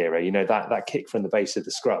modern era. You know, that kick from the base of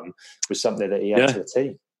the scrum was something that he had to a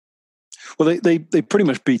T. Well, they pretty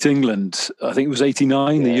much beat England. I think it was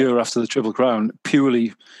 89, the year after the Triple Crown,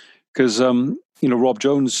 purely because Rob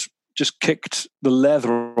Jones just kicked the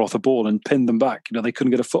leather off the ball and pinned them back. You know, they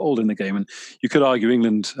couldn't get a foothold in the game, and you could argue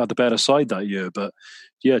England had the better side that year. But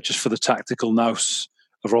yeah, just for the tactical nous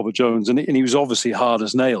of Robert Jones, and he was obviously hard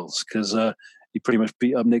as nails because he pretty much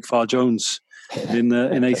beat up Nick Farr-Jones in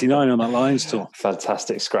 89 on that Lions tour.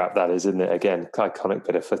 Fantastic scrap that is, isn't it? Again, iconic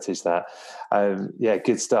bit of footage that.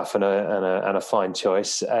 Good stuff and a fine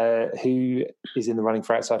choice. Who is in the running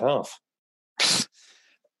for outside half?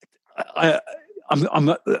 I'm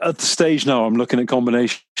at the stage now. I'm looking at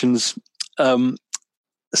combinations.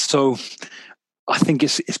 So I think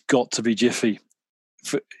it's got to be Jiffy.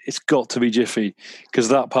 It's got to be Jiffy, because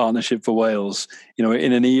that partnership for Wales, you know,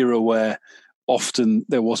 in an era where often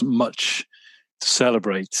there wasn't much to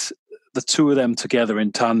celebrate, the two of them together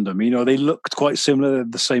in tandem, you know, they looked quite similar. They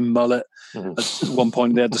had the same mullet. At one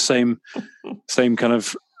point, they had the same kind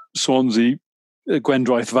of Swansea,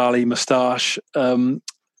 Gwendryth Valley moustache.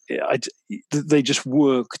 They just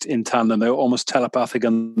worked in tandem. They were almost telepathic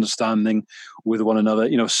understanding with one another.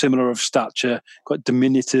 You know, similar of stature, quite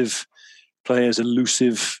diminutive players,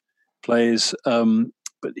 elusive players.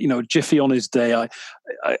 But you know, Jiffy on his day,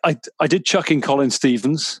 I did chuck in Colin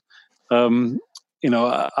Stevens. You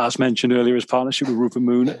know, as mentioned earlier, his partnership with Rupert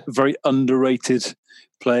Moon, a very underrated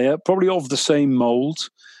player, probably of the same mould,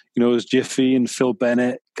 you know, as Jiffy and Phil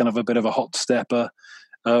Bennett, kind of a bit of a hot stepper.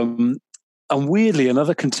 And weirdly,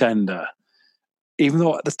 another contender, even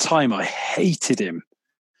though at the time I hated him,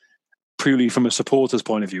 purely from a supporter's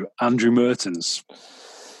point of view, Andrew Mertens.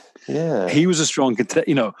 Yeah. He was a strong contender.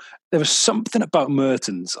 You know, there was something about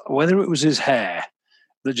Mertens, whether it was his hair,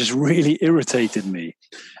 that just really irritated me.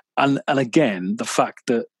 And again, the fact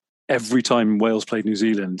that every time Wales played New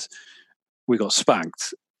Zealand, we got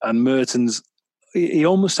spanked. And Mertens, he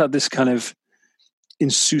almost had this kind of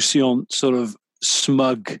insouciant, sort of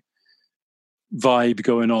smug vibe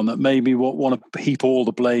going on that made me want to heap all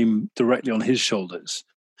the blame directly on his shoulders.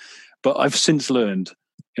 But I've since learned,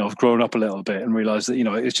 you know, I've grown up a little bit and realised that, you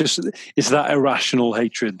know, it's that irrational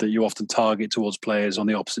hatred that you often target towards players on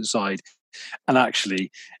the opposite side. And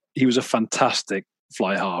actually, he was a fantastic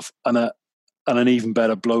fly half and an even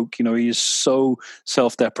better bloke. You know, he is so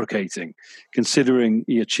self-deprecating, considering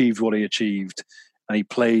he achieved what he achieved, and he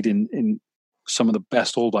played in some of the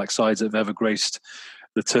best All Black sides that have ever graced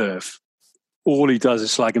the turf. All he does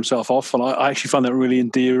is slag himself off, and I actually find that really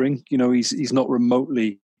endearing. You know, he's not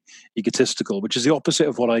remotely egotistical, which is the opposite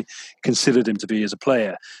of what I considered him to be as a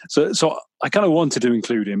player. So I kind of wanted to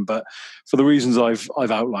include him, but for the reasons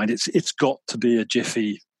I've outlined, it's got to be a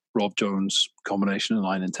Jiffy Rob Jones combination of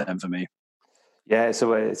 9 and 10 for me. Yeah, it's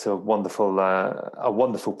a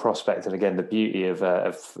wonderful prospect, and again, the beauty of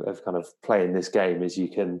kind of playing this game is you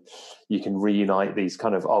can reunite these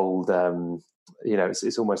kind of old. You know,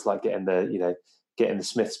 it's almost like getting the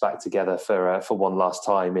Smiths back together for one last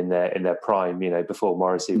time in their prime. You know, before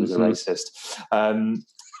Morrissey was a racist.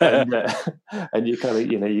 And you kind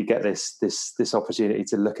of, you know, you get this opportunity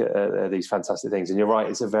to look at these fantastic things. And you're right,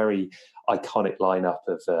 it's a very iconic lineup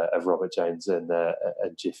of Robert Jones and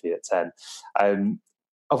Jiffy at 10.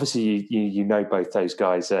 Obviously, you know both those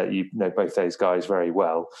guys. You know both those guys very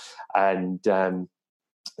well, and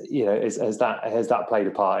you know, has that played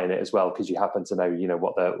a part in it as well? Because you happen to know, you know,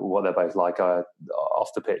 what they're both like off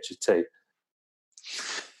the pitch too.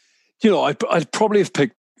 You know, I'd probably have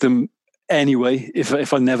picked them anyway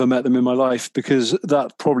if I never met them in my life, because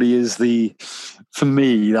that probably is for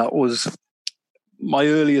me, that was my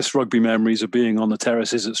earliest rugby memories of being on the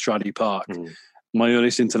terraces at Stradey Park. My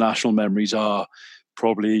earliest international memories are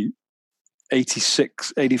probably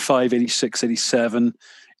 86, 85, 86, 87. You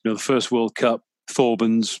know, the first World Cup,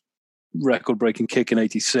 Thorburns record-breaking kick in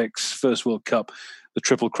 86, first World Cup, the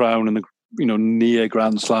Triple Crown, and the, you know, near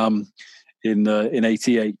Grand Slam in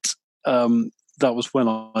 88. That was when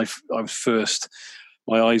I was first.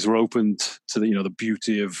 My eyes were opened to the, you know, the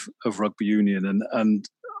beauty of rugby union, and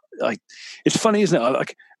it's funny, isn't it?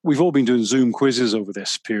 Like, we've all been doing Zoom quizzes over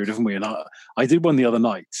this period, haven't we? And I did one the other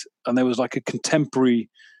night, and there was like a contemporary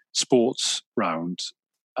sports round,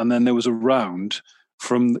 and then there was a round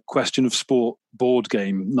from the Question of Sport board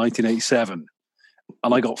game 1987,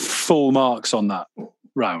 and I got full marks on that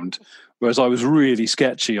round, whereas I was really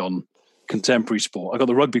sketchy on contemporary sport. I got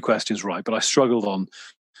the rugby questions right, but I struggled on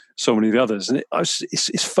so many of the others. And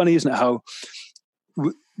it's funny, isn't it, how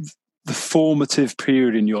the formative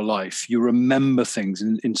period in your life, you remember things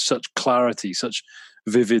in such clarity, such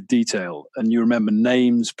vivid detail, and you remember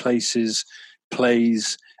names, places,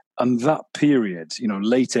 plays, and that period, you know,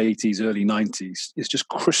 late 80s, early 90s, is just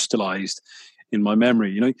crystallized in my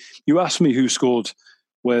memory. You know, you asked me who scored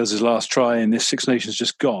Wales' last try in this Six Nations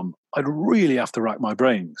just gone, I'd really have to rack my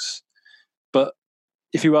brains. But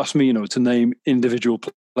if you ask me, you know, to name individual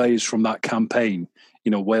plays from that campaign,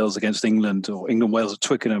 you know, Wales against England, or England-Wales at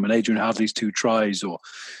Twickenham and Adrian Hadley's 2 tries, or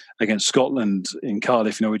against Scotland in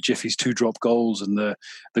Cardiff, you know, with Jiffy's 2 drop goals and the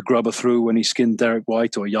grubber through when he skinned Derek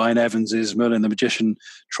White, or Ian Evans's Merlin the Magician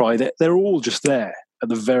try, they're all just there at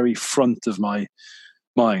the very front of my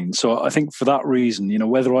mind. So I think for that reason, you know,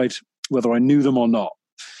 whether I knew them or not,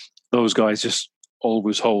 those guys just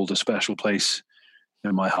always hold a special place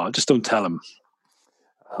in my heart. Just don't tell them.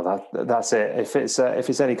 Oh, that's it. If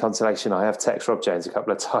it's any consolation, I have texted Rob Jones a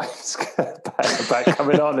couple of times about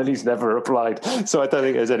coming on, and he's never replied. So I don't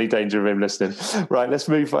think there's any danger of him listening. Right, let's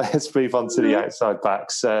move on to the outside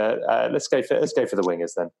backs. Let's go for the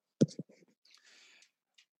wingers then.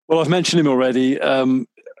 Well, I've mentioned him already.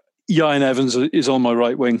 Ieuan Evans is on my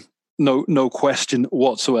right wing. No question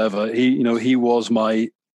whatsoever. He was my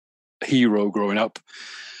hero growing up.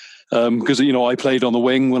 Because I played on the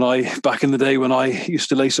wing back in the day when I used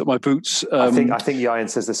to lace up my boots. I think Ieuan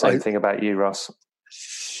says the same thing about you, Ross.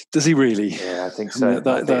 Does he really? Yeah, I think so.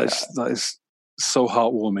 That is so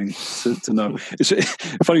heartwarming to know. It's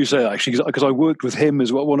funny you say that, actually, because I worked with him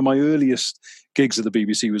as well. One of my earliest gigs at the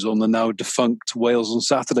BBC was on the now defunct Wales on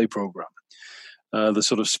Saturday programme, the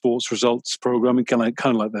sort of sports results programme, kind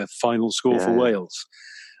of like the final score for Wales.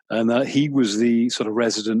 And he was the sort of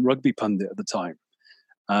resident rugby pundit at the time.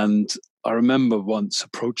 And I remember once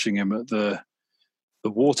approaching him at the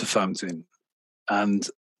water fountain, and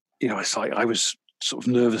it's like I was sort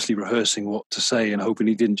of nervously rehearsing what to say and hoping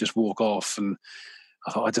he didn't just walk off. And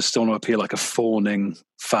I thought, I just don't want to appear like a fawning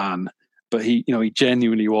fan, but he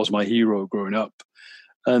genuinely was my hero growing up.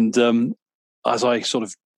 And as I sort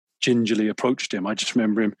of gingerly approached him, I just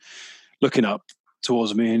remember him looking up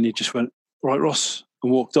towards me, and he just went, "Right, Ross,"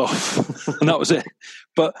 and walked off, and that was it.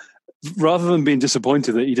 But rather than being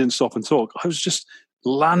disappointed that he didn't stop and talk, I was just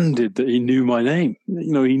landed that he knew my name.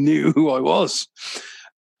 He knew who I was.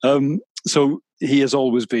 So he has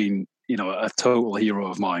always been, a total hero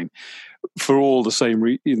of mine for all the same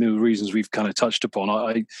reasons we've kind of touched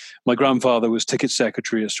upon. My grandfather was ticket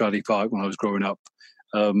secretary at Stradley Park when I was growing up.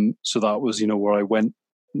 So that was, where I went,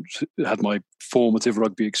 had my formative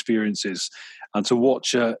rugby experiences. And to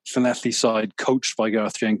watch a Llanelli side coached by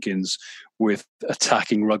Gareth Jenkins with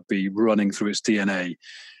attacking rugby running through its DNA.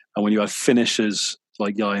 And when you had finishers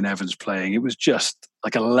like Ieuan Evans playing, it was just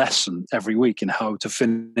like a lesson every week in how to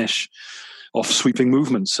finish off sweeping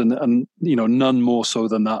movements. And none more so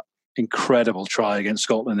than that incredible try against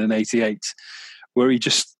Scotland in '88, where he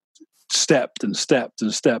just stepped and stepped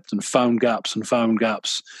and stepped and found gaps and found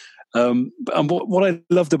gaps. And what I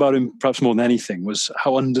loved about him, perhaps more than anything, was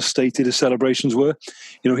how understated his celebrations were.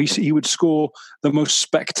 He would score the most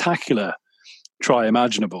spectacular try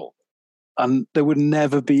imaginable, and there would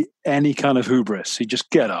never be any kind of hubris. He'd just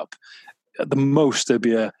get up. At the most, there'd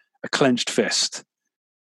be a clenched fist,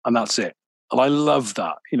 and that's it. And I love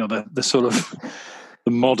that, the sort of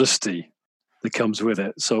the modesty that comes with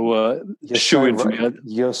it. So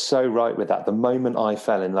you're so right with that. The moment I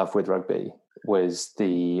fell in love with rugby was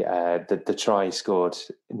the try he scored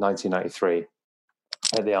in 1993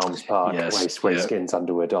 at the Arms Park, where he skins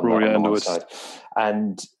Underwood on the one side.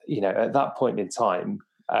 And at that point in time,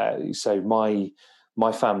 so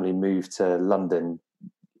my family moved to London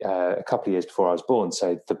a couple of years before I was born.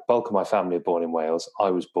 So the bulk of my family are born in Wales.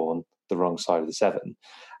 I was born the wrong side of the Severn.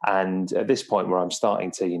 And at this point where I'm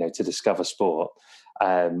starting to discover sport,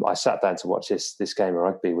 I sat down to watch this game of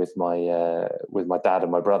rugby with my dad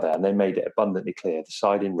and my brother, and they made it abundantly clear the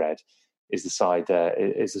side in red is the side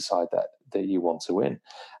that you want to win.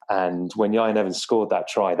 And when Ieuan Evans scored that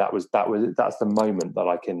try, that's the moment that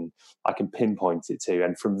I can pinpoint it to.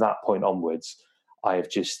 And from that point onwards, I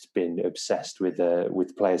have just been obsessed with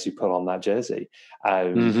players who put on that jersey,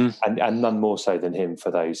 and none more so than him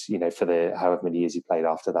for those, for the however many years he played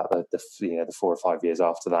after that, the 4 or 5 years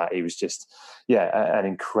after that, he was just, an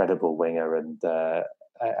incredible winger, and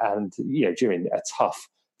during a tough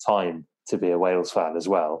time to be a Wales fan as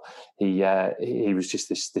well, he was just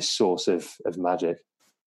this source of magic.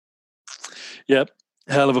 Yep.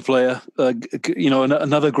 Hell of a player,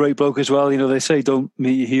 another great bloke as well. They say don't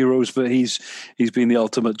meet your heroes, but he's been the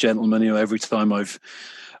ultimate gentleman. Every time I've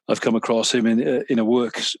come across him in a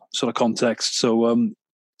work sort of context. So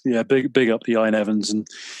big up to Ieuan Evans, and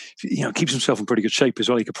keeps himself in pretty good shape as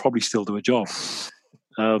well. He could probably still do a job.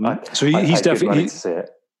 So he's definitely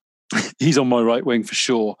he's on my right wing for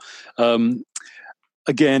sure.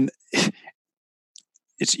 Again,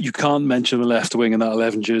 you can't mention the left wing in that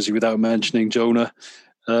 11 jersey without mentioning Jonah,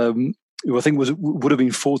 who I think would have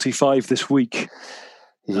been 45 this week.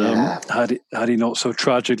 Yeah. Had he not so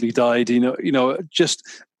tragically died. Just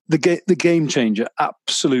the game changer,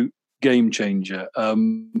 absolute game changer,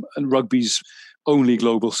 and rugby's only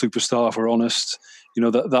global superstar, if we're honest.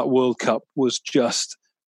 That World Cup was just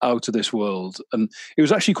out of this world, and it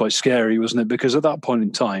was actually quite scary, wasn't it? Because at that point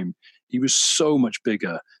in time, he was so much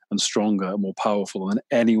bigger and stronger and more powerful than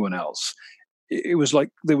anyone else. It was like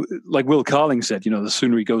Will Carling said, the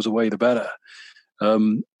sooner he goes away, the better.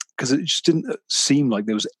 Because it just didn't seem like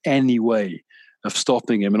there was any way of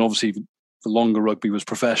stopping him. And obviously, the longer rugby was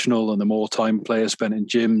professional and the more time players spent in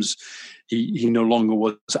gyms, he no longer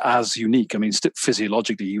was as unique. I mean,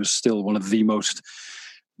 physiologically, he was still one of the most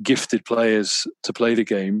gifted players to play the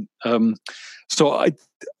game. So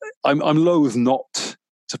I'm loath not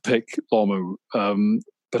to pick Lomu.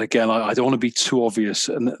 But again, I don't want to be too obvious.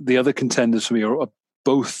 And the other contenders for me are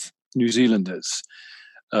both New Zealanders.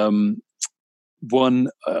 One,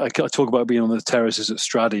 I talk about being on the terraces at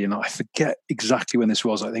Stradey, and I forget exactly when this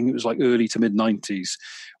was. I think it was like early to mid 90s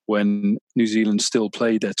when New Zealand still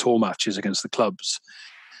played their tour matches against the clubs.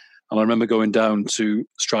 And I remember going down to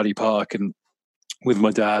Stradey Park and with my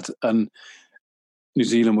dad, and New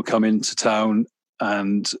Zealand would come into town,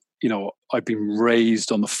 and I'd been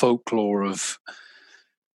raised on the folklore of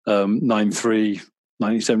 9-3,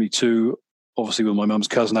 1972. Obviously, with my mum's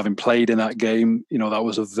cousin having played in that game, that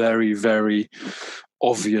was a very, very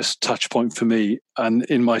obvious touch point for me. And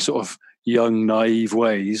in my sort of young, naive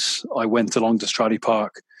ways, I went along to Stradey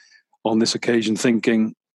Park on this occasion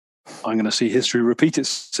thinking, I'm going to see history repeat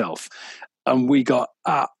itself. And we got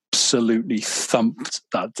absolutely thumped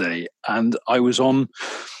that day. And I was on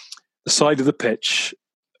the side of the pitch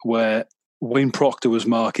where Wayne Proctor was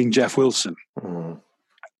marking Jeff Wilson.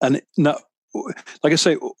 And now, like I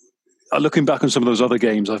say, looking back on some of those other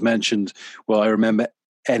games I've mentioned, I remember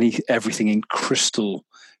everything in crystal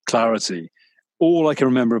clarity. All I can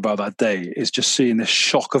remember about that day is just seeing this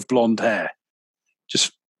shock of blonde hair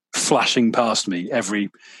just flashing past me every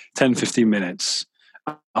 10, 15 minutes.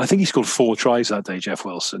 I think he scored 4 tries that day, Jeff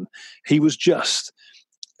Wilson. He was just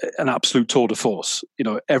an absolute tour de force.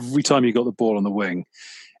 Every time he got the ball on the wing,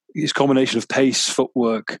 his combination of pace,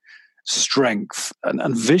 footwork, strength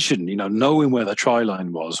and vision, knowing where the try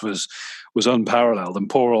line was unparalleled. And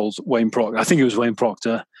poor old Wayne Proctor, I think it was Wayne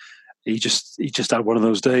Proctor, he just had one of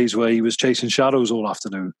those days where he was chasing shadows all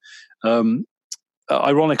afternoon.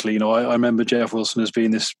 Ironically, I remember Jeff Wilson as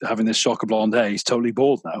having this shock of blonde hair. He's totally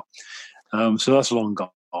bald now, so that's long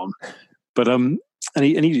gone. But and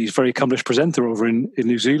he's a very accomplished presenter over in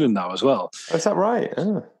New Zealand now as well. Is that right?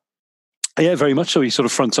 Oh. Yeah, very much so. He sort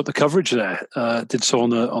of fronts up the coverage there. Did so on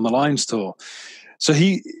the Lions tour. So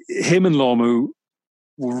him and Lomu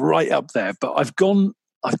were right up there. But I've gone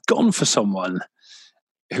for someone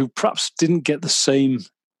who perhaps didn't get the same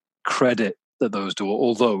credit that those do.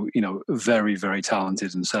 Although very, very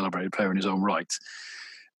talented and celebrated player in his own right.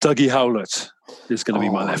 Dougie Howlett is going to be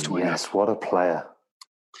my left winger. Yes, what a player!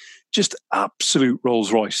 Just absolute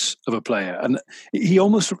Rolls Royce of a player, and he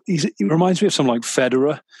reminds me of someone like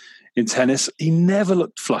Federer. In tennis, he never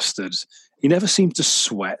looked flustered. He never seemed to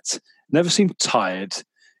sweat, never seemed tired.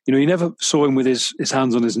 You never saw him with his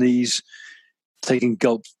hands on his knees, taking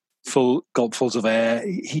gulpfuls of air.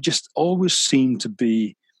 He just always seemed to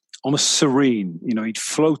be almost serene. He'd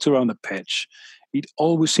float around the pitch. He'd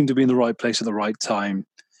always seem to be in the right place at the right time.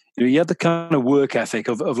 He had the kind of work ethic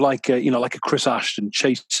of like a Chris Ashton,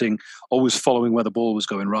 chasing, always following where the ball was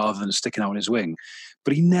going rather than sticking out on his wing.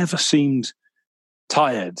 But he never seemed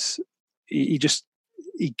tired. He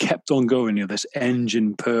kept on going, this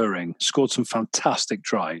engine purring, scored some fantastic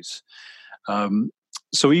tries.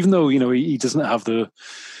 So even though he doesn't have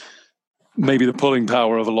maybe the pulling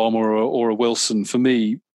power of a Lomu or a Wilson, for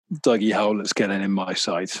me, Dougie Howlett's getting in my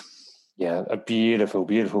side. Yeah, a beautiful,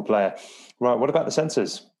 beautiful player. Right, what about the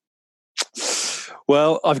centres?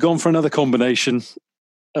 Well, I've gone for another combination,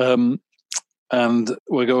 and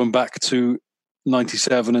we're going back to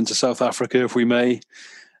 97 into South Africa, if we may.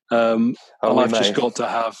 Just got to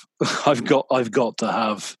have. I've got to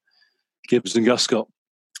have Gibbs and Guscott.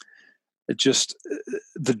 Just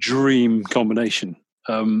the dream combination.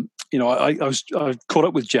 I caught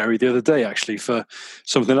up with Jerry the other day actually for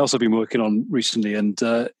something else I've been working on recently, and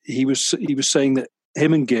he was saying that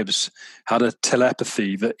him and Gibbs had a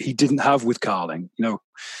telepathy that he didn't have with Carling.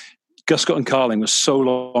 Guscott and Carling was so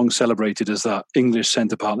long celebrated as that English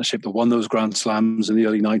centre partnership that won those Grand Slams in the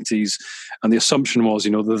early 90s. And the assumption was,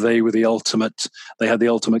 that they were they had the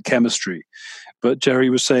ultimate chemistry. But Jerry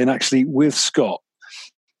was saying actually with Scott,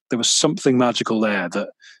 there was something magical there that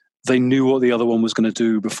they knew what the other one was going to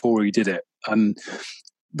do before he did it. And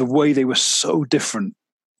the way they were so different,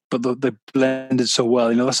 but they blended so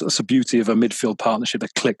well. That's the beauty of a midfield partnership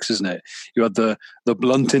that clicks, isn't it? You had the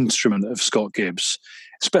blunt instrument of Scott Gibbs,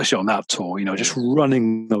 especially on that tour, just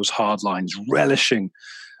running those hard lines, relishing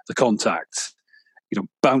the contact,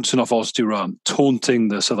 bouncing off Os du Randt, taunting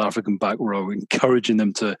the South African back row, encouraging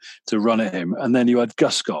them to run at him. And then you had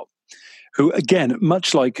Guscott, who, again,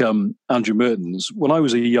 much like Andrew Mertens, when I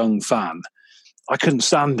was a young fan, I couldn't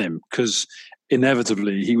stand him because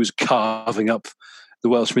inevitably he was carving up the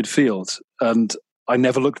Welsh midfield. And I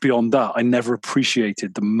never looked beyond that. I never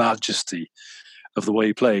appreciated the majesty of the way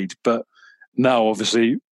he played. But now,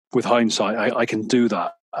 obviously, with hindsight, I can do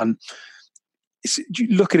that. And you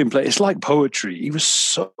look at him play, it's like poetry. He was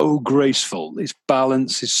so graceful. His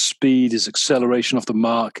balance, his speed, his acceleration off the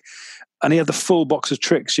mark. And he had the full box of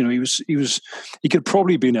tricks. You know, he could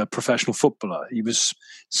probably have been a professional footballer. He was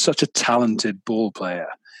such a talented ball player.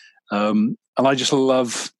 And I just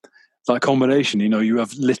love that combination. You know, you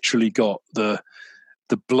have literally got the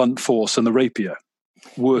blunt force and the rapier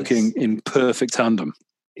working in perfect tandem.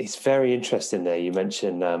 It's very interesting there. You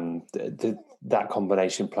mentioned that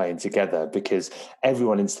combination playing together, because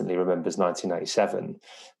everyone instantly remembers 1997.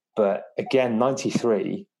 But again,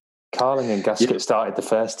 93, Carling and Guscott started the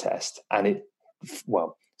first test, and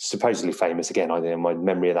supposedly famous again. My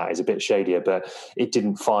memory of that is a bit shadier, but it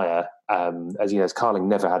didn't fire. As you know, Carling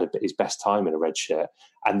never had his best time in a red shirt.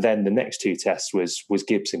 And then the next two tests was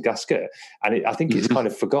Gibbs and Guscott. And I think it's kind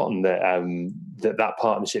of forgotten that that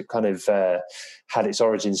partnership kind of had its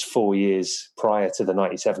origins 4 years prior to the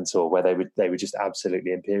 97 tour, where they were just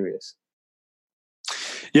absolutely imperious.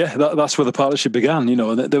 Yeah, that's where the partnership began. You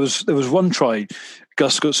know, there was one try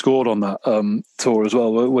Guscott scored on that tour as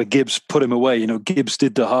well, where Gibbs put him away. You know, Gibbs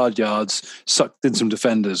did the hard yards, sucked in some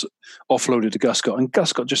defenders, offloaded to Guscott, and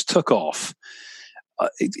Guscott just took off.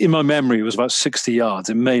 In my memory, it was about 60 yards.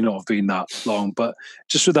 It may not have been that long, but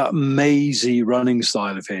just with that mazy running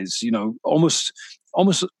style of his, you know, almost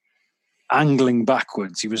angling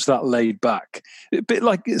backwards. He was that laid back, a bit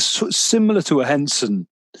like similar to a Henson.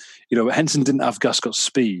 You know, Henson didn't have Guscott's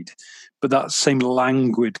speed, but that same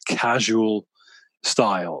languid, casual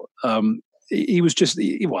style. He was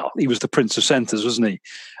he was the Prince of Centres, wasn't he?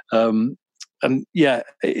 And yeah,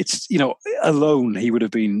 it's, you know, alone he would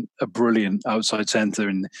have been a brilliant outside centre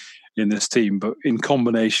in this team, but in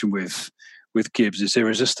combination with Gibbs, it's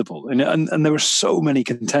irresistible. And there were so many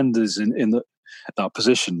contenders in that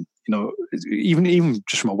position. You know, even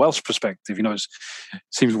just from a Welsh perspective, you know, it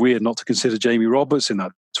seems weird not to consider Jamie Roberts in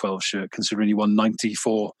that 12 shirt, considering he won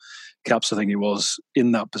 94 caps, I think it was,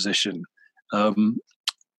 in that position. And,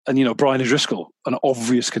 you know, Brian O'Driscoll, an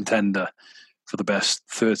obvious contender for the best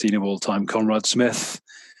 13 of all time, Conrad Smith.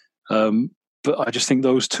 But I just think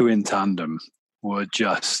those two in tandem were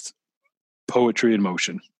just poetry in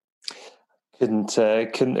motion.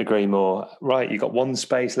 Couldn't agree more. Right, you've got one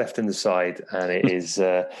space left in the side, and it is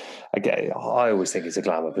again, I always think it's a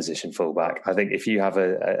glamour position, fullback. I think if you have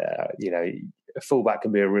a fullback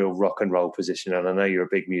can be a real rock and roll position, and I know you're a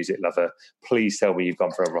big music lover. Please tell me you've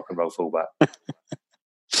gone for a rock and roll fullback.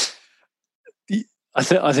 I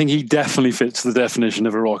think he definitely fits the definition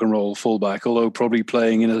of a rock and roll fullback, although probably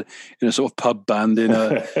playing in a sort of pub band in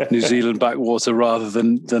a New Zealand backwater rather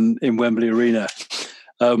than in Wembley Arena.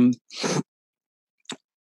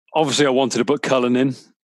 Obviously, I wanted to put Cullen in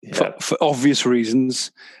for obvious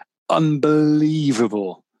reasons.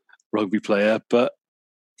 Unbelievable rugby player, but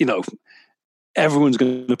you know, everyone's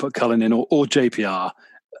going to put Cullen in or JPR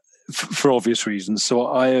for obvious reasons. So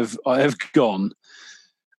I have gone.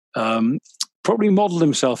 Probably modelled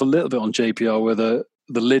himself a little bit on JPR where the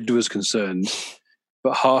lid was concerned,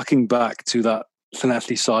 but harking back to that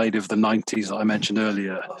Llanelli side of the 90s that I mentioned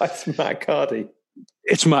earlier. It's Matt Cardy.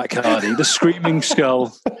 It's Matt Cardy, the screaming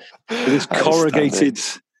skull with his corrugated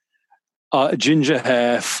ginger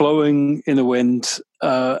hair flowing in the wind.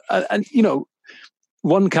 And, you know,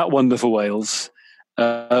 one cat wonder for Wales.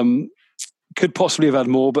 Could possibly have had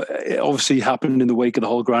more, but it obviously happened in the wake of the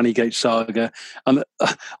whole Granny Gate saga. And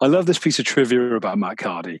I love this piece of trivia about Matt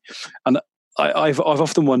Cardy. And I've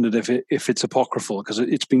often wondered if it's apocryphal, because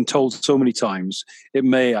it's been told so many times. It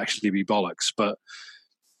may actually be bollocks. But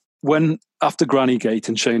when, after Granny Gate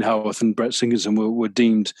and Shane Howarth and Brett Singerson were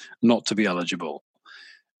deemed not to be eligible,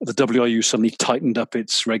 the WRU suddenly tightened up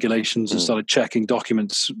its regulations and started checking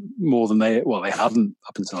documents more than they hadn't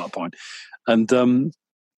up until that point. And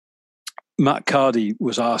Matt Cardy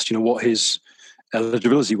was asked, you know, what his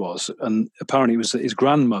eligibility was, and apparently it was that his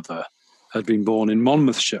grandmother had been born in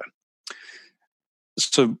Monmouthshire.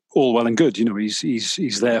 So all well and good, you know,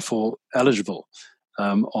 he's therefore eligible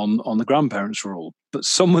on the grandparents' rule. But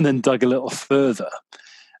someone then dug a little further,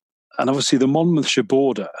 and obviously the Monmouthshire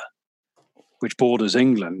border, which borders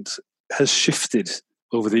England, has shifted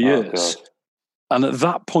over the years. And at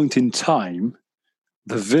that point in time,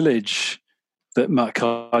 the village that Matt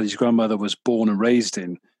Cardy's grandmother was born and raised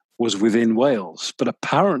in was within Wales. But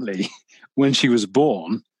apparently, when she was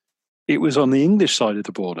born, it was on the English side of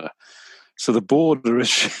the border. So the border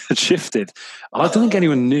had shifted. And I don't think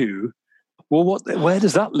anyone knew, well, where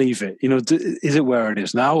does that leave it? You know, is it where it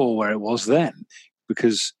is now or where it was then?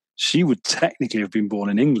 Because she would technically have been born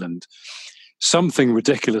in England. something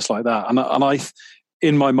ridiculous like that. And I,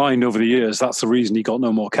 in my mind over the years, that's the reason he got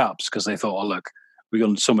no more caps, because they thought, oh, look, we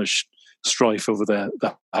got so much strife over the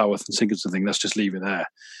Howarth and Sigurdsson thing. Let's just leave it there.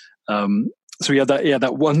 So he had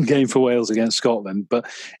that one game for Wales against Scotland, but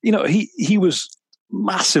he was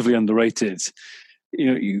massively underrated.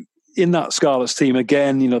 In that Scarlets team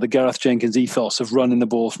again, the Gareth Jenkins ethos of running the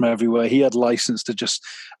ball from everywhere. He had license to just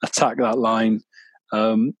attack that line,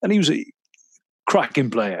 and he was a cracking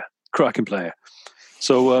player.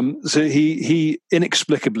 So he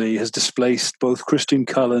inexplicably has displaced both Christian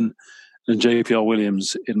Cullen and JPR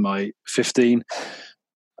Williams in my 15,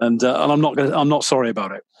 and I'm not sorry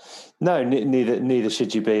about it. No, neither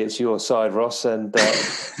should you be. It's your side, Ross. And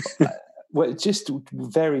well, just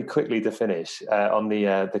very quickly to finish on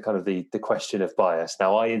the kind of the question of bias.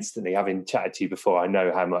 Now, I instantly, having chatted to you before, I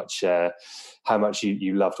know how much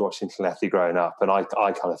you loved watching Llanelli growing up, and I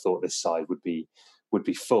kind of thought this side would be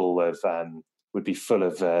full of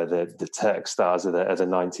the Turk stars of the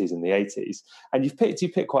 90s and the 80s. And you've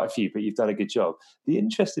picked quite a few, but you've done a good job. The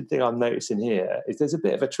interesting thing I'm noticing here is there's a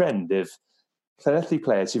bit of a trend of Llanelli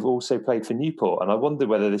players who've also played for Newport, and I wonder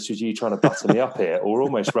whether this was you trying to butter me up here or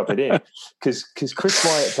almost rub it in, because Chris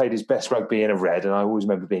Wyatt played his best rugby in a red, and I always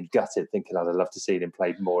remember being gutted, thinking I'd love to see him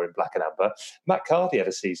play more in black and amber. Matt Carthy had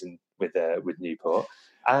a season with Newport,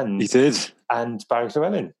 and he did, and Barry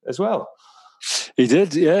Llewellyn as well. He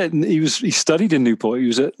did, yeah. He studied in Newport. He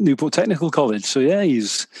was at Newport Technical College, so yeah,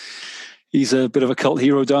 he's a bit of a cult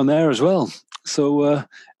hero down there as well. So,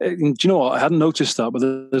 do you know what? I hadn't noticed that, but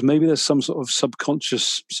there's some sort of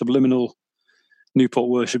subconscious, subliminal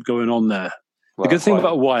Newport worship going on there. Well, the good thing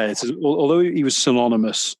about Wyatt is, although he was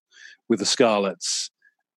synonymous with the Scarlets,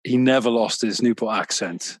 he never lost his Newport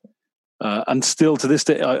accent. And still to this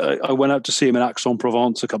day, I went out to see him in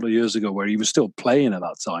Aix-en-Provence a couple of years ago, where he was still playing at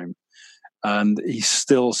that time. And he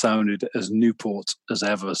still sounded as Newport as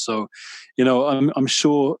ever. So, I'm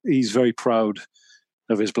sure he's very proud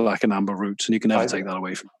of his black and amber roots, and you can never take that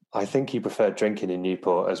away from him. I think he preferred drinking in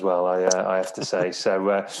Newport as well, I have to say. So,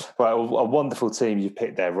 right, a wonderful team you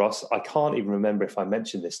picked there, Ross. I can't even remember if I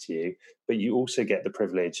mentioned this to you, but you also get the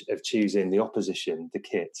privilege of choosing the opposition, the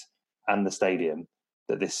kit, and the stadium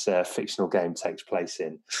that this fictional game takes place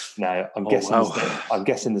in. Now, I'm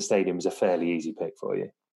guessing the stadium is a fairly easy pick for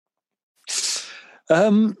you.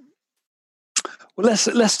 Well,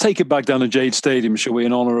 let's take it back down to Jade Stadium, shall we,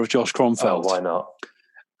 in honour of Josh Kronfeld? Oh, why not?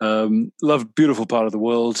 Beautiful part of the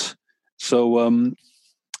world. So we'll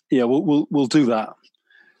do that.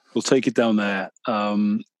 We'll take it down there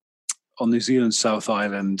on New Zealand's South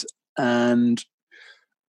Island, and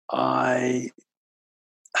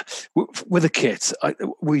with a kit.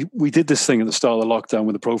 We did this thing at the start of the lockdown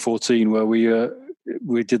with the Pro 14 where we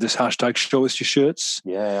did this hashtag show us your shirts.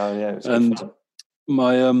 Yeah. And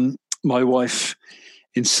my wife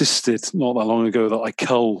insisted not that long ago that I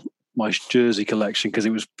cull my jersey collection because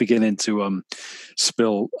it was beginning to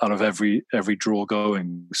spill out of every drawer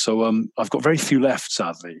going. So I've got very few left,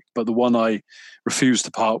 sadly. But the one I refused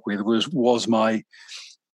to part with was my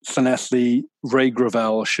Llanelli Ray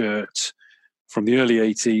Gravel shirt from the early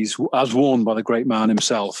 80s, as worn by the great man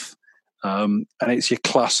himself. And it's your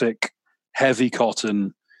classic heavy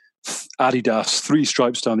cotton Adidas, 3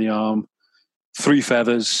 stripes down the arm, 3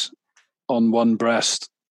 feathers on one breast,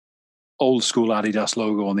 old school Adidas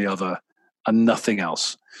logo on the other, and nothing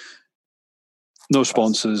else. No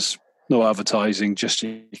sponsors, no advertising, just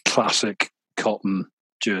a classic cotton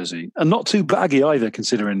jersey. And not too baggy either,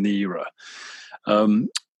 considering the era.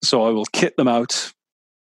 So I will kit them out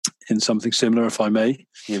in something similar, if I may.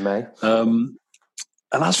 You may. And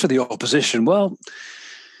as for the opposition, well,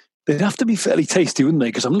 they'd have to be fairly tasty, wouldn't they?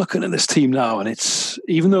 Because I'm looking at this team now, and it's,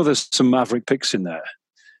 even though there's some maverick picks in there,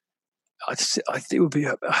 I think it would be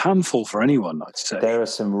a handful for anyone, I'd say. There are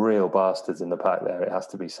some real bastards in the pack there, it has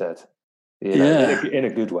to be said. In a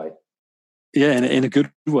good way. Yeah, in a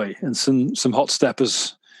good way. And some hot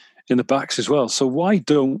steppers in the backs as well. So why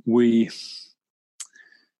don't we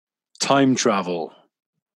time travel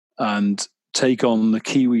and take on the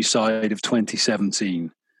Kiwi side of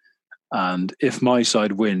 2017? And if my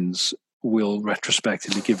side wins, we'll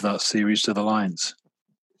retrospectively give that series to the Lions.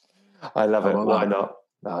 I love it. Why not?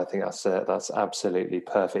 No, I think that's absolutely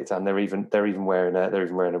perfect, and they're even wearing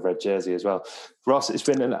a red jersey as well. Ross, it's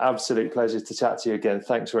been an absolute pleasure to chat to you again.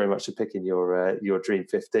 Thanks very much for picking your Dream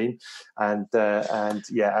 15, and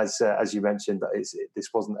yeah, as you mentioned, this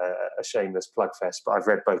wasn't a shameless plug fest, but I've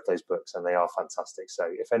read both those books and they are fantastic. So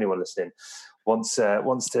if anyone listening wants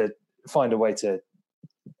to find a way to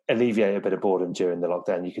alleviate a bit of boredom during the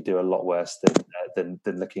lockdown, you could do a lot worse than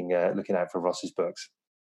looking out for Ross's books.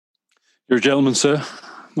 You're a gentleman, sir.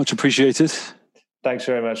 Much appreciated. Thanks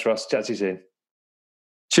very much, Ross. Chat to you soon.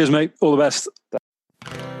 Cheers, mate. All the best.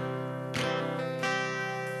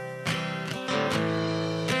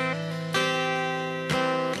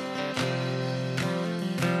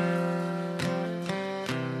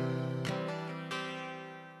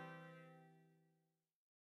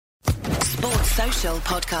 Sports Social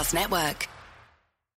Podcast Network.